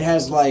alien. It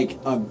has like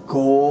a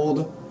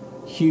gold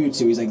hue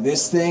to it. He's like,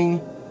 this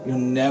thing you'll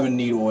never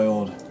need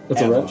oiled.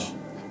 It's ever. a wrench?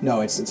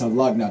 No, it's a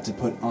lug nut to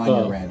put on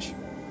your wrench.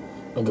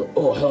 I go,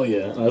 oh, hell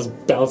yeah. And I just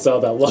bounce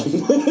out that lug.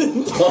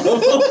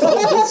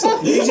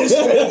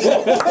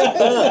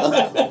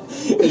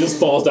 It just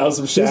falls down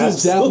some shafts. This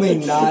is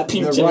definitely not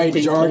the right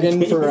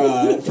jargon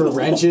for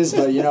wrenches,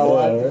 but you know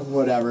what?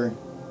 Whatever.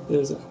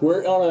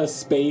 We're on a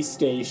space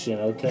station,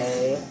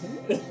 okay?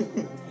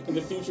 In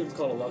the future, it's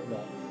called a lug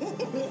nut.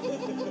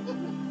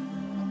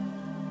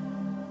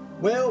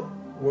 Well,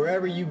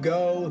 wherever you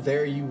go,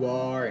 there you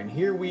are, and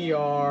here we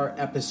are,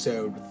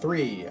 episode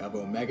 3 of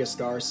Omega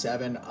Star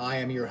 7. I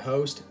am your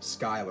host,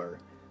 Skylar.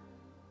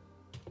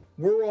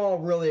 We're all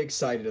really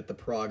excited at the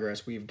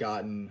progress we've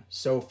gotten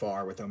so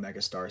far with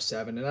Omega Star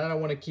 7, and I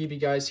don't want to keep you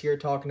guys here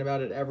talking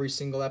about it every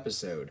single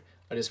episode.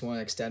 I just want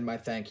to extend my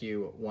thank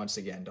you once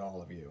again to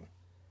all of you.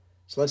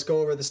 So let's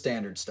go over the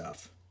standard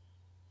stuff.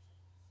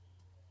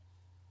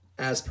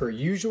 As per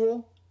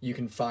usual, you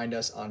can find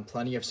us on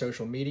plenty of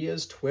social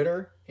medias,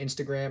 Twitter,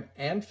 Instagram,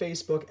 and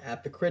Facebook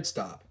at The Crit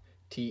Stop,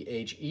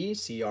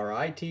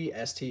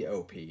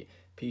 TheCritStop.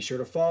 Be sure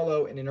to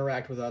follow and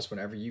interact with us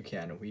whenever you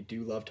can. We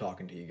do love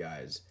talking to you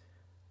guys.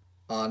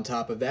 On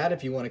top of that,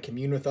 if you want to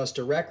commune with us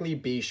directly,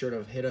 be sure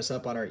to hit us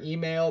up on our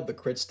email,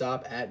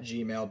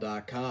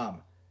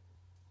 thecritstop@gmail.com.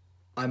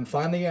 I'm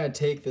finally going to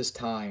take this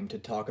time to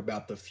talk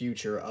about the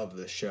future of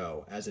the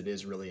show, as it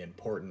is really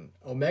important.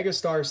 Omega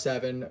Star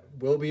 7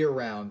 will be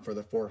around for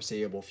the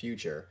foreseeable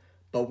future,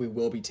 but we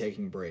will be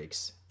taking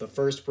breaks. The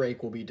first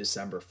break will be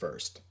December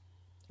 1st,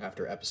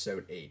 after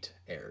episode 8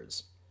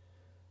 airs.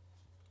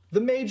 The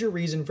major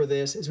reason for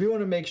this is we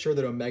want to make sure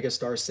that Omega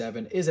Star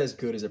 7 is as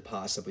good as it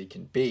possibly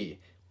can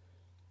be.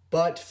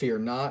 But fear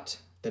not,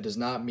 that does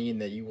not mean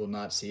that you will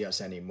not see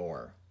us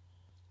anymore.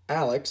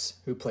 Alex,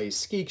 who plays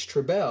Skeeks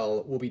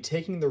Trebell, will be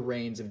taking the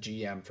reins of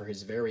GM for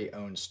his very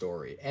own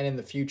story, and in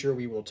the future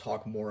we will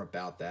talk more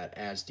about that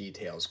as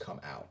details come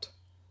out.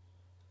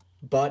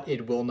 But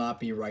it will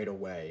not be right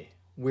away.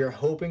 We're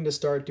hoping to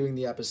start doing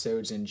the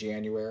episodes in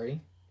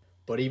January,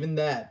 but even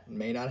that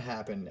may not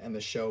happen and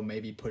the show may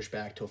be pushed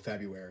back till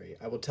February.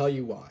 I will tell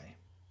you why.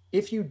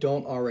 If you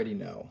don't already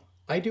know,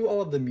 I do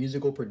all of the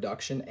musical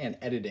production and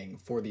editing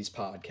for these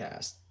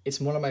podcasts.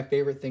 It's one of my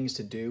favorite things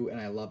to do, and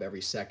I love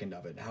every second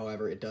of it.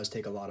 However, it does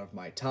take a lot of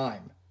my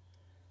time.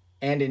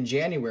 And in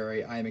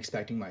January, I am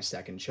expecting my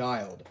second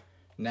child.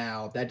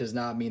 Now, that does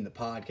not mean the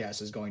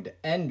podcast is going to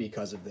end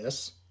because of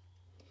this,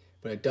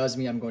 but it does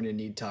mean I'm going to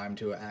need time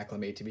to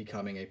acclimate to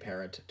becoming a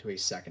parent to a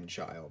second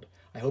child.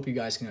 I hope you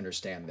guys can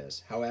understand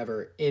this.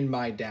 However, in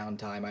my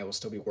downtime, I will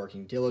still be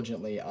working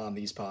diligently on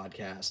these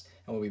podcasts,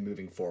 and we'll be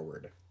moving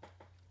forward.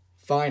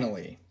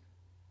 Finally,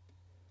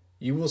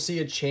 you will see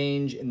a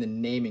change in the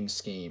naming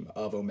scheme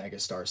of Omega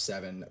Star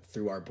 7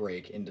 through our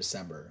break in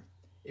December.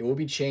 It will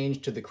be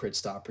changed to The Crit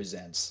Stop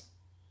Presents.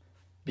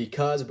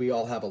 Because we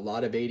all have a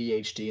lot of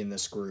ADHD in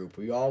this group,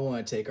 we all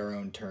want to take our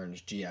own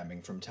turns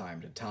GMing from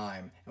time to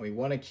time, and we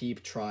want to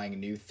keep trying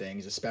new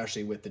things,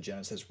 especially with the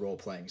Genesis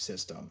role-playing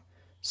system.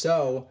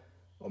 So,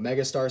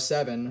 Omega Star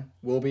 7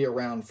 will be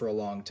around for a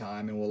long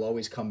time, and we'll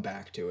always come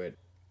back to it.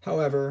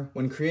 However,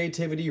 when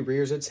creativity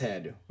rears its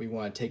head, we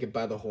want to take it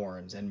by the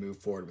horns and move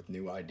forward with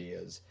new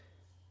ideas.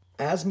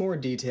 As more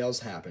details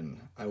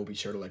happen, I will be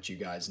sure to let you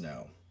guys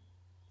know.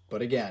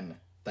 But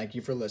again, Thank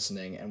you for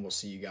listening, and we'll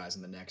see you guys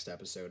in the next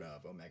episode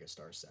of Omega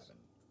Star 7.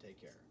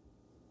 Take care.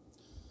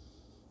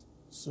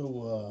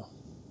 So,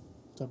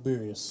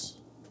 Tiberius,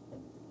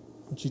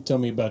 what you tell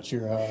me about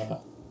your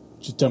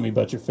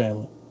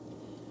family?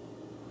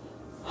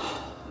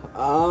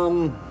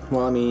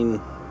 Well, I mean,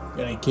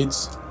 Got any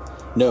kids?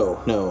 no,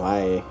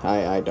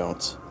 I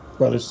don't.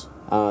 Brothers?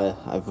 I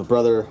have a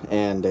brother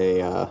and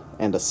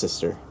a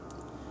sister.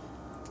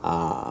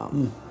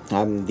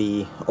 I'm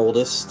the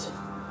oldest.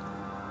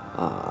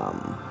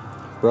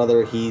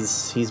 Brother,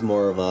 he's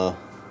more of a,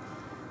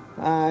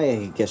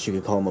 I guess you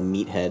could call him a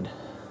meathead.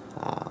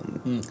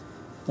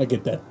 I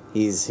get that.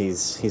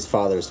 He's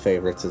father's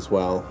favorites as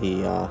well.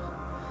 He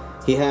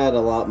had a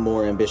lot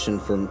more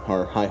ambition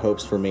or high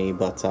hopes for me,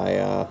 but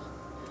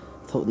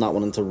not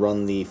wanting to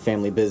run the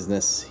family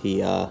business,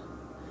 he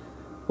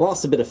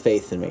lost a bit of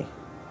faith in me.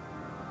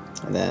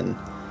 And then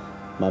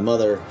my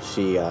mother,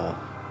 she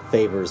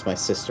favors my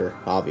sister,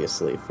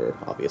 obviously, for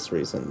obvious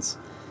reasons.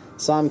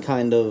 So I'm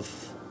kind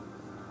of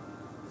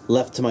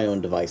left to my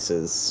own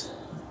devices,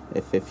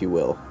 if you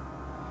will.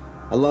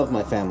 I love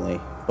my family,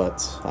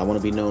 but I want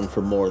to be known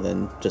for more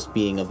than just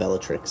being a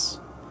Bellatrix.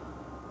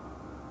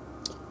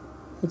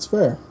 It's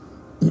fair.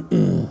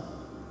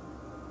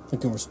 I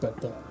can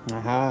respect that.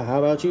 How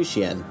about you,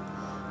 Shien?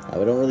 I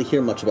don't really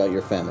hear much about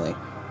your family.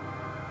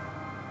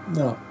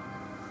 No,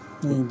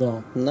 you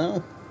don't.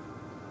 No?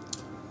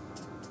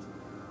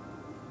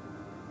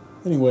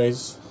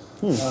 Anyways,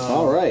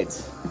 All right.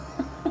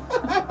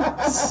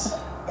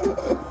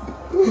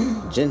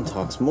 Jin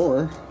talks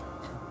more.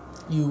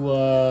 you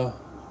got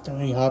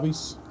any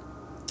hobbies?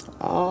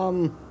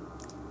 I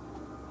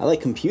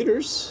like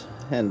computers,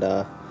 and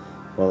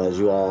well, as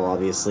you all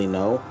obviously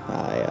know,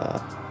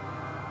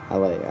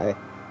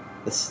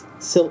 the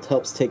silt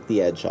helps take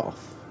the edge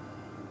off.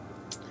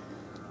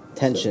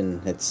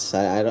 Tension,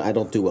 I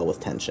don't do well with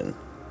tension.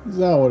 Is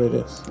that what it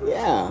is?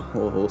 Yeah,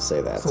 we'll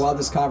say that. So while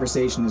this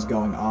conversation is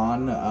going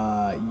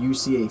on, you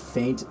see a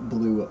faint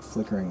blue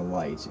flickering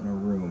light in a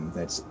room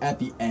that's at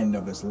the end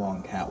of this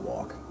long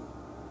catwalk.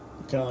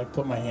 I kind of like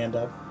put my hand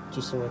up,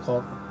 just so I call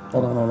it.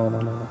 Hold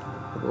on, no.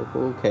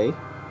 Okay.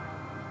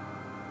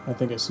 I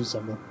think I see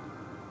something.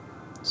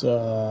 It's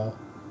almost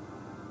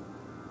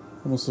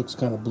looks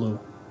kind of blue.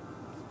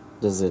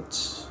 Does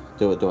it?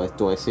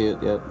 Do I see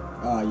it yet?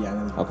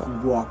 Yeah, Okay.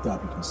 you walked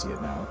up, you can see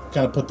it now.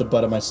 Kind of put the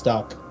butt of my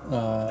stock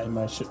in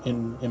my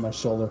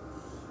shoulder,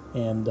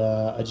 and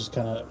I just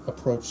kind of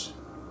approach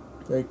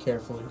very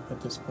carefully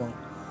at this point.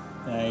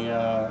 And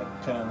I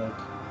kind of like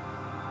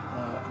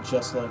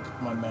adjust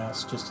like my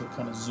mask just to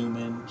kind of zoom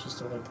in just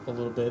to like a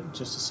little bit,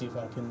 just to see if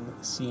I can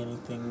see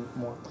anything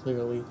more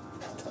clearly.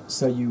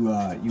 So you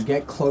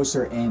get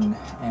closer in,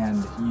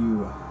 and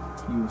you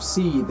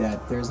see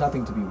that there's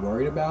nothing to be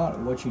worried about.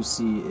 What you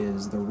see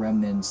is the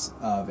remnants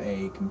of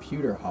a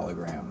computer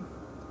hologram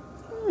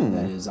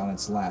that is on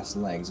its last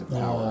legs of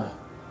power.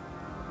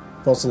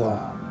 False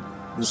alarm.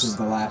 This is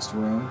the last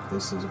room.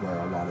 This is where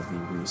a lot of the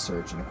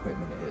research and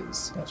equipment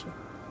is. Gotcha.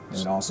 And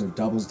it also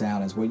doubles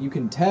down as what you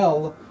can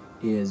tell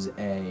is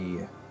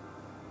a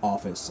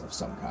office of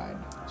some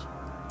kind.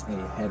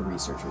 A head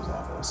researcher's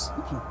office.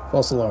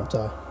 False alarm,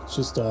 Ty. It's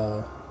just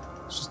a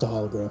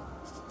hologram.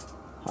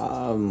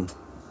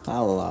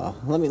 I'll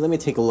let me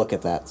take a look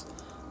at that.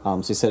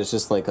 So you said it's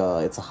just like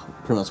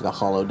pretty much like a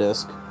hollow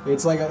disk.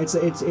 It's like it's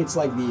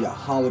like the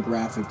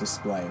holographic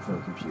display for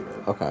a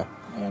computer. Okay.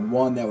 And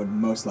one that would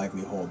most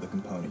likely hold the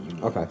component you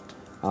need. Okay.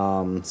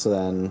 So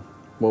then,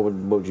 what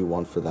would you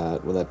want for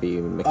that? Would that be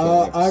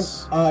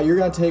mechanics? You're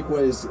gonna take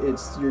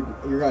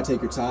you're gonna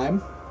take your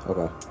time.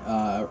 Okay.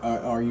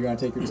 Are you gonna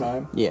take your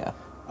time? Yeah.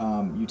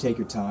 You take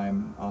your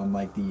time on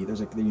like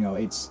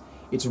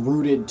it's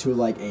rooted to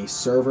like a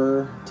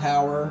server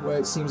tower where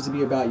it seems to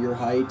be about your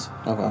height.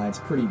 Okay. It's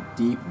pretty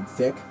deep and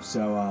thick,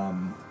 so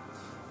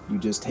you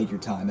just take your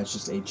time. That's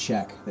just a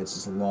check. That's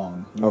just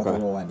long. You don't have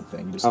to roll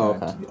anything. You just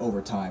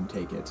over time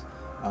take it.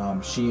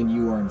 She and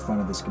you are in front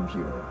of this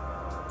computer.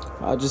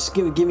 Just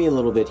give me a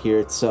little bit here.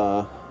 It's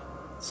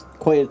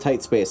quite a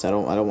tight space. I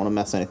don't want to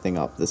mess anything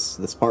up.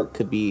 This part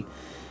could be.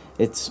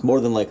 It's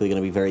more than likely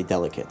going to be very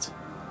delicate.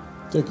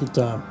 Take your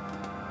time.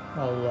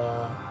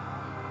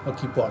 I'll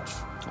keep watch.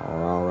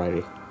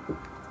 Alrighty.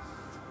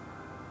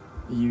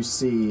 You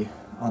see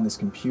on this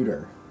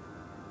computer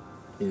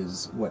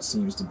is what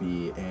seems to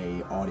be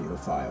a audio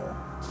file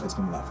that's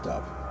been left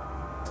up.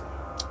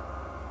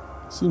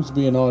 Seems to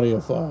be an audio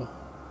file.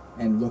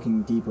 And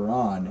looking deeper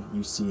on,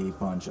 you see a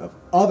bunch of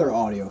other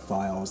audio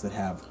files that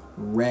have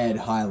red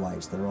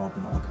highlights that are all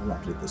been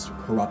corrupted at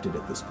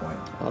this point.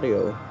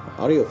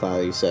 Audio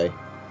file, you say?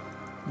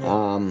 Yeah.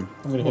 I'm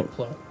gonna hit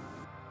play.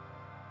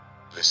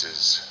 This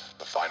is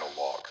the final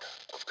log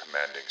of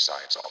Commanding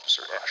Science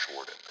Officer Ash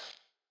Warden.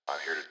 I'm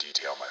here to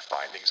detail my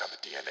findings on the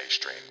DNA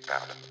strain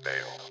found in the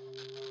Vale.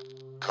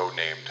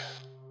 Codenamed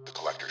the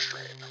Collector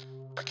Strain.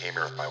 I came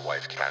here with my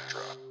wife,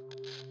 Kendra.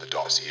 The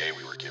dossier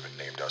we were given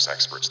named us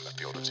experts in the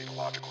field of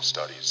xenological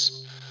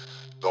studies.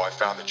 Though I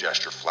found the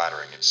gesture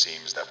flattering, it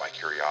seems that my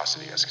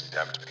curiosity has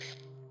condemned me.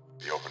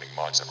 The opening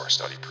months of our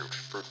study proved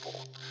fruitful.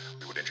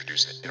 We would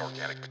introduce an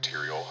inorganic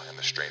material, and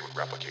the strain would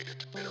replicate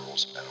it.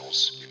 Minerals,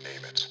 metals, you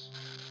name it.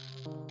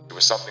 It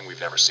was something we've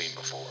never seen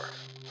before.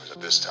 It was at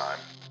this time,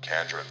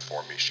 Kendra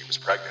informed me she was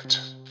pregnant.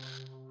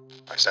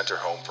 I sent her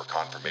home for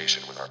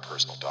confirmation with our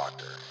personal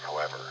doctor.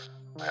 However,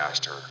 I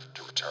asked her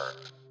to return,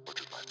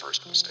 which was my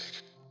first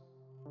mistake.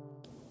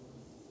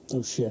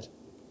 Oh shit.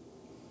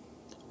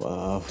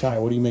 Wow. Ty,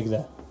 what do you make of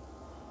that?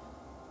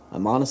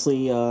 I'm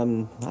honestly,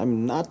 I'm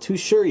not too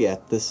sure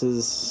yet. This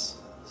is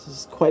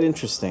quite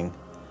interesting.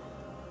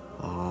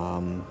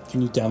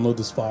 Can you download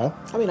this file?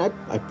 I mean, I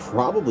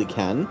probably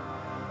can.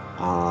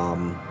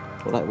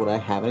 Would I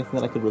have anything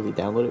that I could really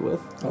download it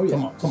with? Oh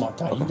yeah. Come on,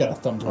 Ty. You got a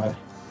thumb drive.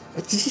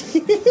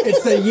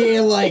 It's the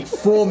year like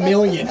 4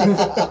 million.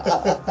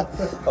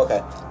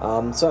 Okay.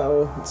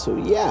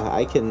 So yeah,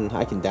 I can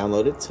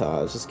download it.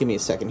 Just give me a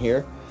second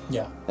here.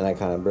 Yeah. And I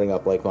kind of bring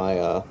up like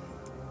my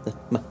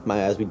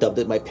as we dubbed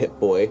it, my Pip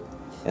Boy,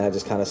 and I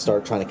just kind of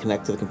start trying to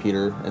connect to the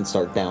computer and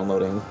start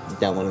downloading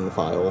the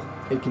file.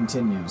 It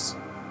continues.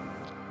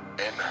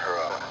 In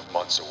her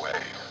months away,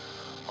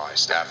 my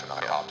staff and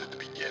I opted to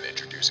begin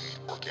introducing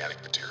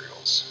organic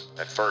materials.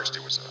 At first,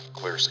 it was a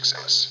clear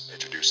success.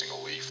 Introducing a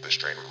leaf, the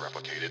strain would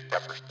replicate it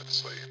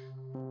effortlessly.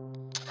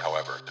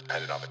 However,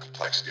 depending on the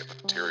complexity of the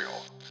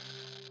material,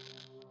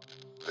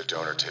 the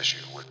donor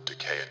tissue would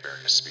decay at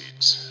various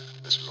speeds.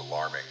 This was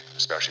alarming,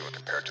 especially when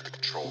compared to the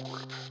control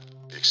group.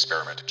 The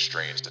experimented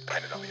strains,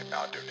 dependent on the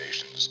amount of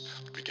donations,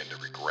 would begin to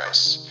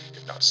regress,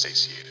 if not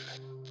satiated.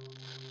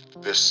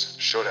 This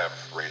should have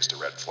raised a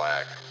red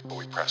flag, but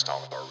we pressed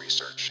on with our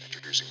research,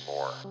 introducing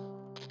more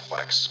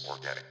complex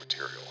organic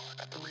material,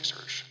 and the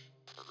research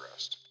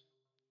progressed.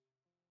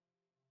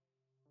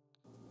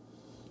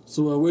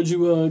 So, where'd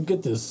you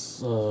get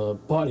this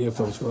pot here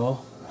from, Scraw?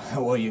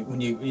 Well,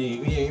 when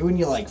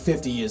you're like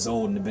 50 years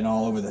old and have been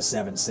all over the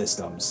 7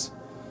 systems,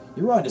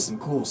 you run into some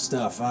cool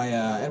stuff.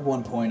 At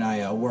one point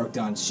I worked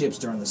on ships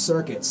during the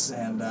circuits,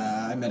 and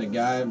I met a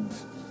guy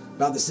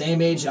about the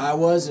same age I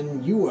was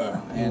and you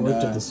were. And You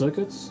worked at the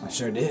circuits? I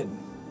sure did.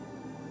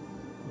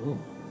 Oh.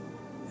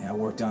 Yeah, I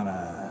worked on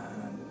I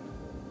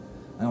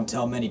don't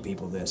tell many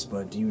people this,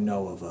 but do you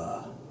know of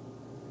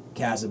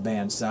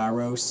Kazaban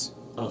Saros?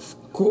 Of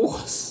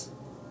course.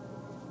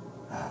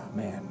 Ah,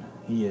 man,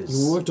 he is.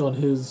 You worked on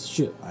his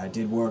ship. I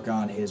did work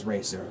on his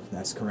racer.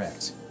 That's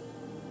correct.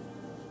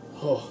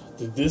 Oh,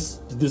 did this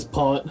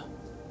pot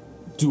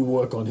do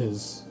work on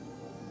his?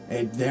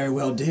 It very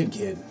well did,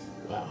 kid.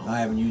 Wow. I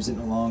haven't used it in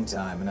a long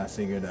time, and I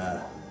figured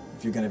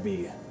if you're gonna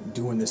be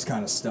doing this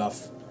kind of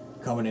stuff,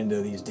 coming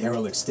into these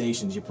derelict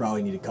stations, you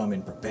probably need to come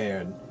in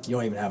prepared. You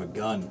don't even have a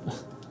gun.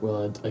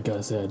 Well, I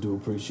gotta say I do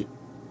appreciate.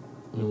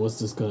 I mean, what's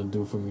this gonna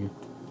do for me?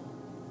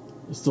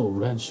 It's still a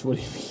wrench. What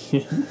do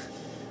you mean?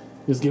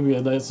 Just give me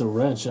a nice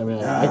wrench. I mean,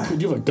 do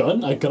you have a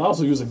gun? I could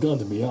also use a gun,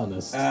 to be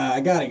honest. I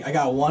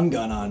got one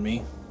gun on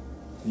me.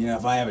 You know,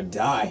 if I ever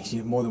die,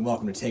 you're more than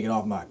welcome to take it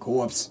off my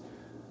corpse.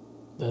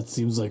 That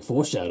seems like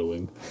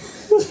foreshadowing.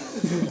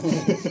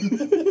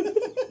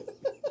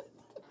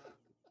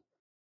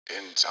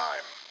 In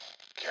time,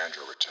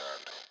 Kendra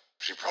returned.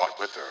 She brought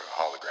with her a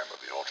hologram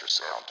of the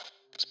ultrasound.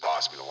 It's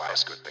possibly the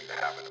last good thing that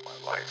happened in my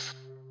life.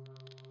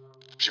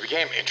 She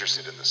became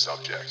interested in the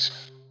subject.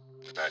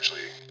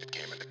 Eventually, it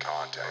came into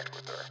contact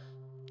with her.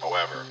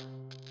 However,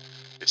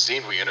 it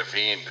seemed we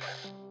intervened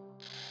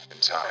in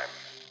time,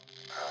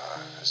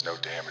 as no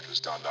damage was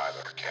done to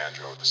either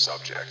Kendra or the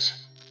subject.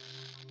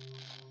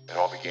 It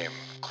all became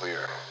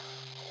clear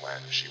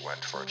when she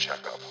went for a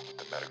checkup with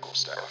the medical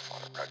staff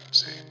on her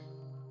pregnancy.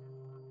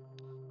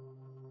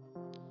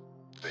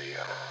 They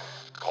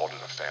called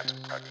it a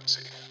phantom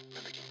pregnancy,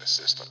 mimicking the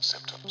system's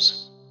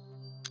symptoms.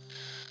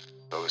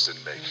 Though this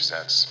didn't make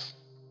sense,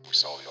 we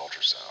saw the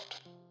ultrasound.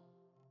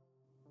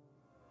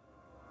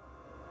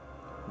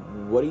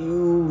 What do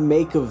you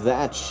make of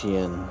that,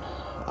 Sheehan?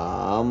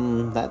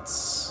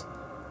 That's...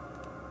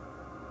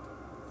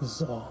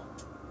 This is all.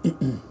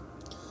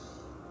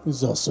 This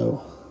is all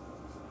so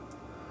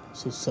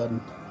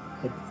sudden.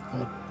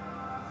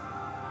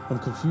 I'm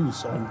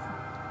confused.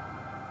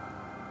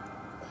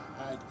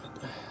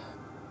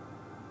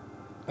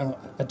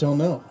 I don't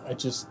know.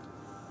 She's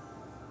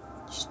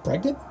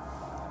pregnant?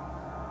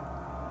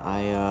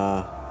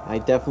 I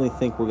definitely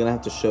think we're gonna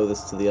have to show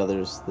this to the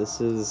others.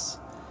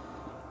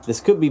 This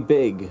could be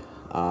big.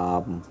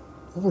 What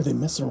were they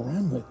messing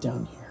around with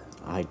down here?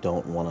 I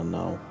don't want to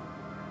know.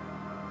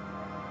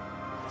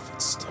 What if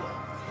it's still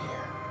over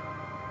here?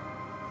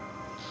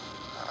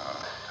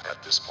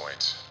 At this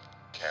point,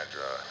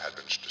 Kendra had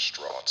been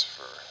distraught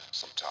for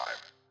some time.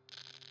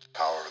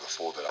 However, the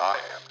fool that I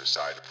am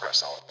decided to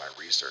press on with my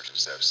research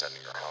instead of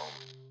sending her home.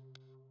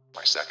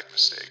 My second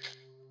mistake.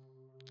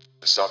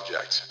 The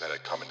subject that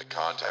had come into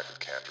contact with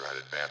Kendra had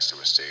advanced to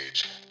a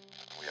stage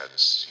we hadn't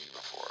seen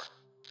before.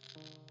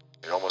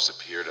 It almost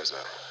appeared as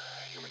a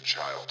human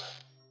child.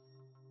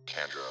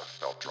 Kendra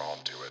felt drawn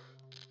to it,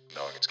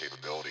 knowing its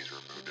capabilities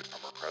removed it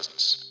from her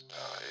presence.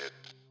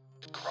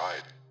 It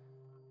cried.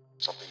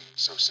 Something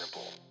so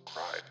simple,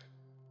 cried.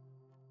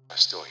 I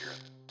still hear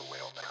the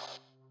wail now.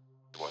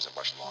 It wasn't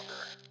much longer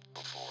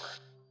before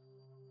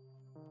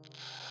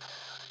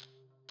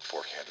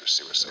Canda's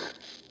suicide.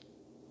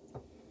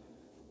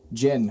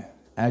 Jin,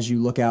 as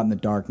you look out in the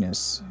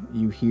darkness,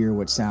 you hear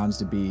what sounds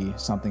to be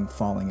something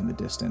falling in the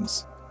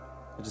distance.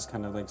 I just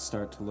kind of like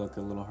start to look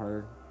a little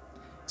harder.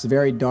 It's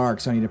very dark,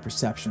 so I need a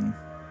perception.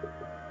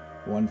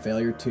 1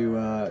 failure,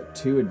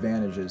 2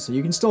 advantages. So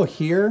you can still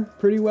hear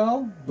pretty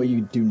well, but you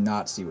do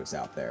not see what's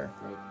out there.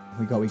 Right.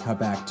 We cut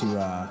back to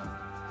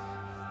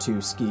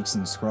Skeeks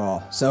and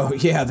Scraw. So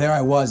yeah, there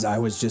I was. I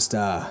was just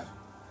I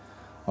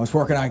was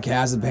working on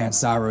Kazaban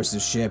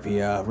Cyrus' ship.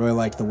 He really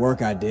liked the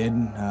work I did.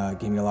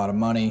 Gave me a lot of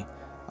money.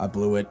 I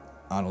blew it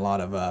on a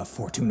lot of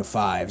Fortuna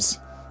 5s,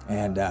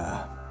 and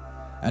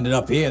ended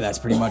up here. That's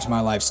pretty much my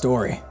life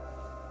story.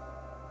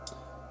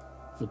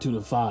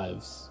 Fortuna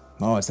 5s.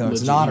 Oh, it's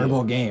an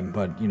honorable game,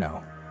 but you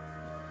know.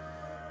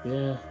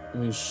 Yeah, I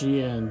mean,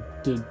 Sheehan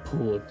did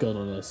pull a gun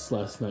on us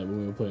last night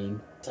when we were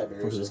playing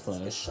Tiberius Fortuna just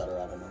 5. a shutter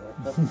out of nowhere.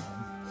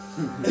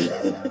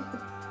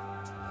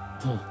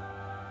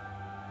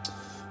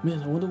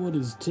 Man, I wonder what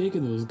is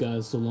taking those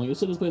guys so long. You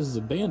said this place is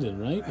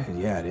abandoned, right?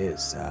 Yeah, it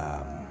is.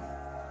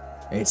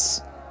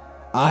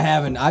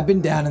 I've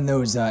been down in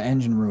those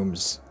engine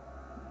rooms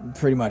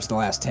pretty much the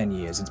last 10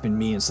 years. It's been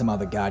me and some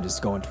other guy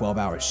just going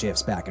 12-hour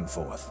shifts back and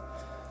forth.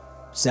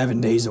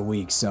 7 days a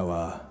week, so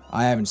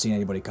I haven't seen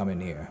anybody come in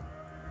here.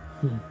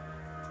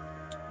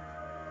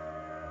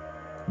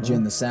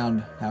 Jin, the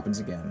sound happens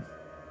again.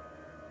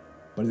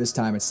 But this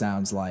time it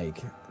sounds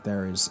like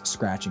there is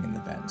scratching in the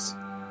vents.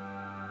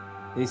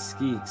 Hey,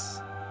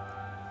 Skeeks.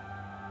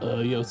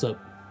 Yeah, what's up?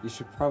 You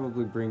should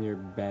probably bring your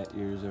bat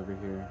ears over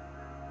here.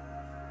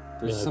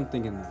 There's Yeah.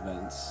 something in the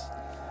vents.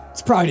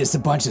 It's probably just a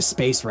bunch of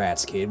space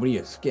rats, kid. What are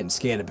you getting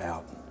scared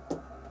about?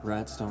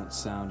 Rats don't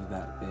sound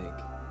that big.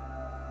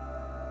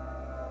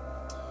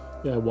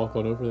 Yeah, I walk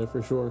on over there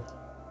for sure.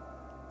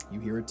 You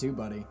hear it too,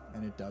 buddy,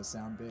 and it does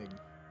sound big.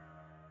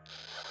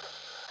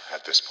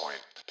 At this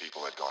point,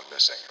 people had gone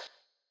missing.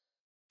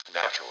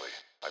 Naturally,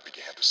 I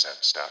began to send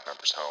staff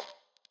members home.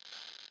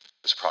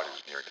 This project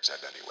was nearing its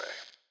end anyway.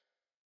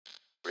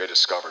 We had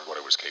discovered what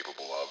it was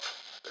capable of,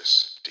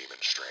 this demon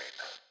strain.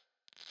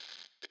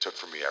 It took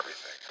from me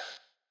everything.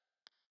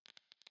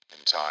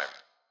 In time,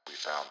 we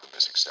found the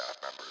missing staff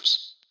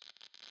members,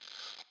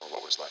 or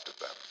what was left of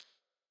them.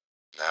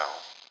 Now,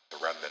 the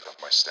remnant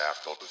of my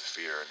staff filled with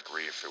fear and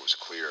grief, it was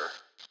clear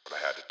what I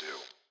had to do.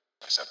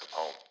 I sent them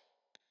home,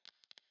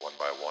 one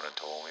by one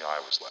until only I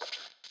was left,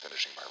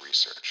 finishing my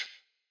research.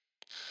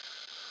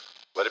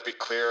 Let it be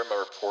clear, my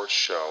reports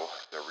show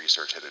their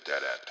research hit a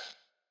dead end.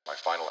 My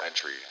final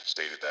entry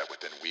stated that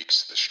within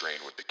weeks the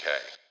strain would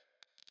decay.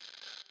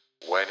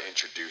 When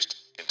introduced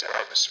into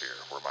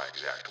atmosphere were my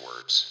exact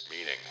words,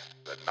 meaning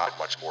that not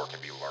much more can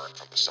be learned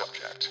from the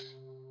subject.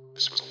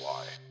 This was a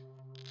lie.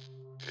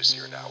 It is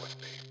here now with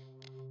me.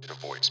 It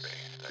avoids me,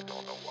 and I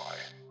don't know why.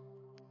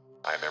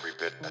 I am every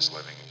bit as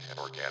living and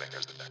organic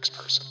as the next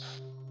person.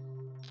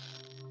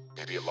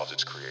 Maybe it loves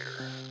its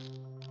creator,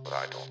 but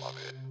I don't love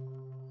it.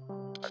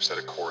 I've set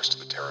a course to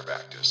the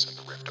Terabactus and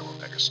the Rift of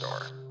Omega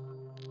Star.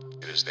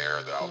 It is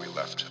there that I'll be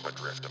left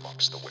adrift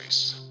amongst the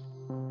wastes,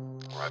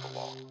 where I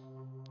belong.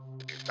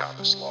 If you found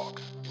this log,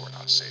 you are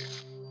not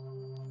safe.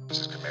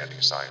 This is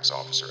Commanding Science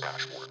Officer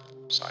Ashward,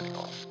 signing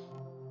off.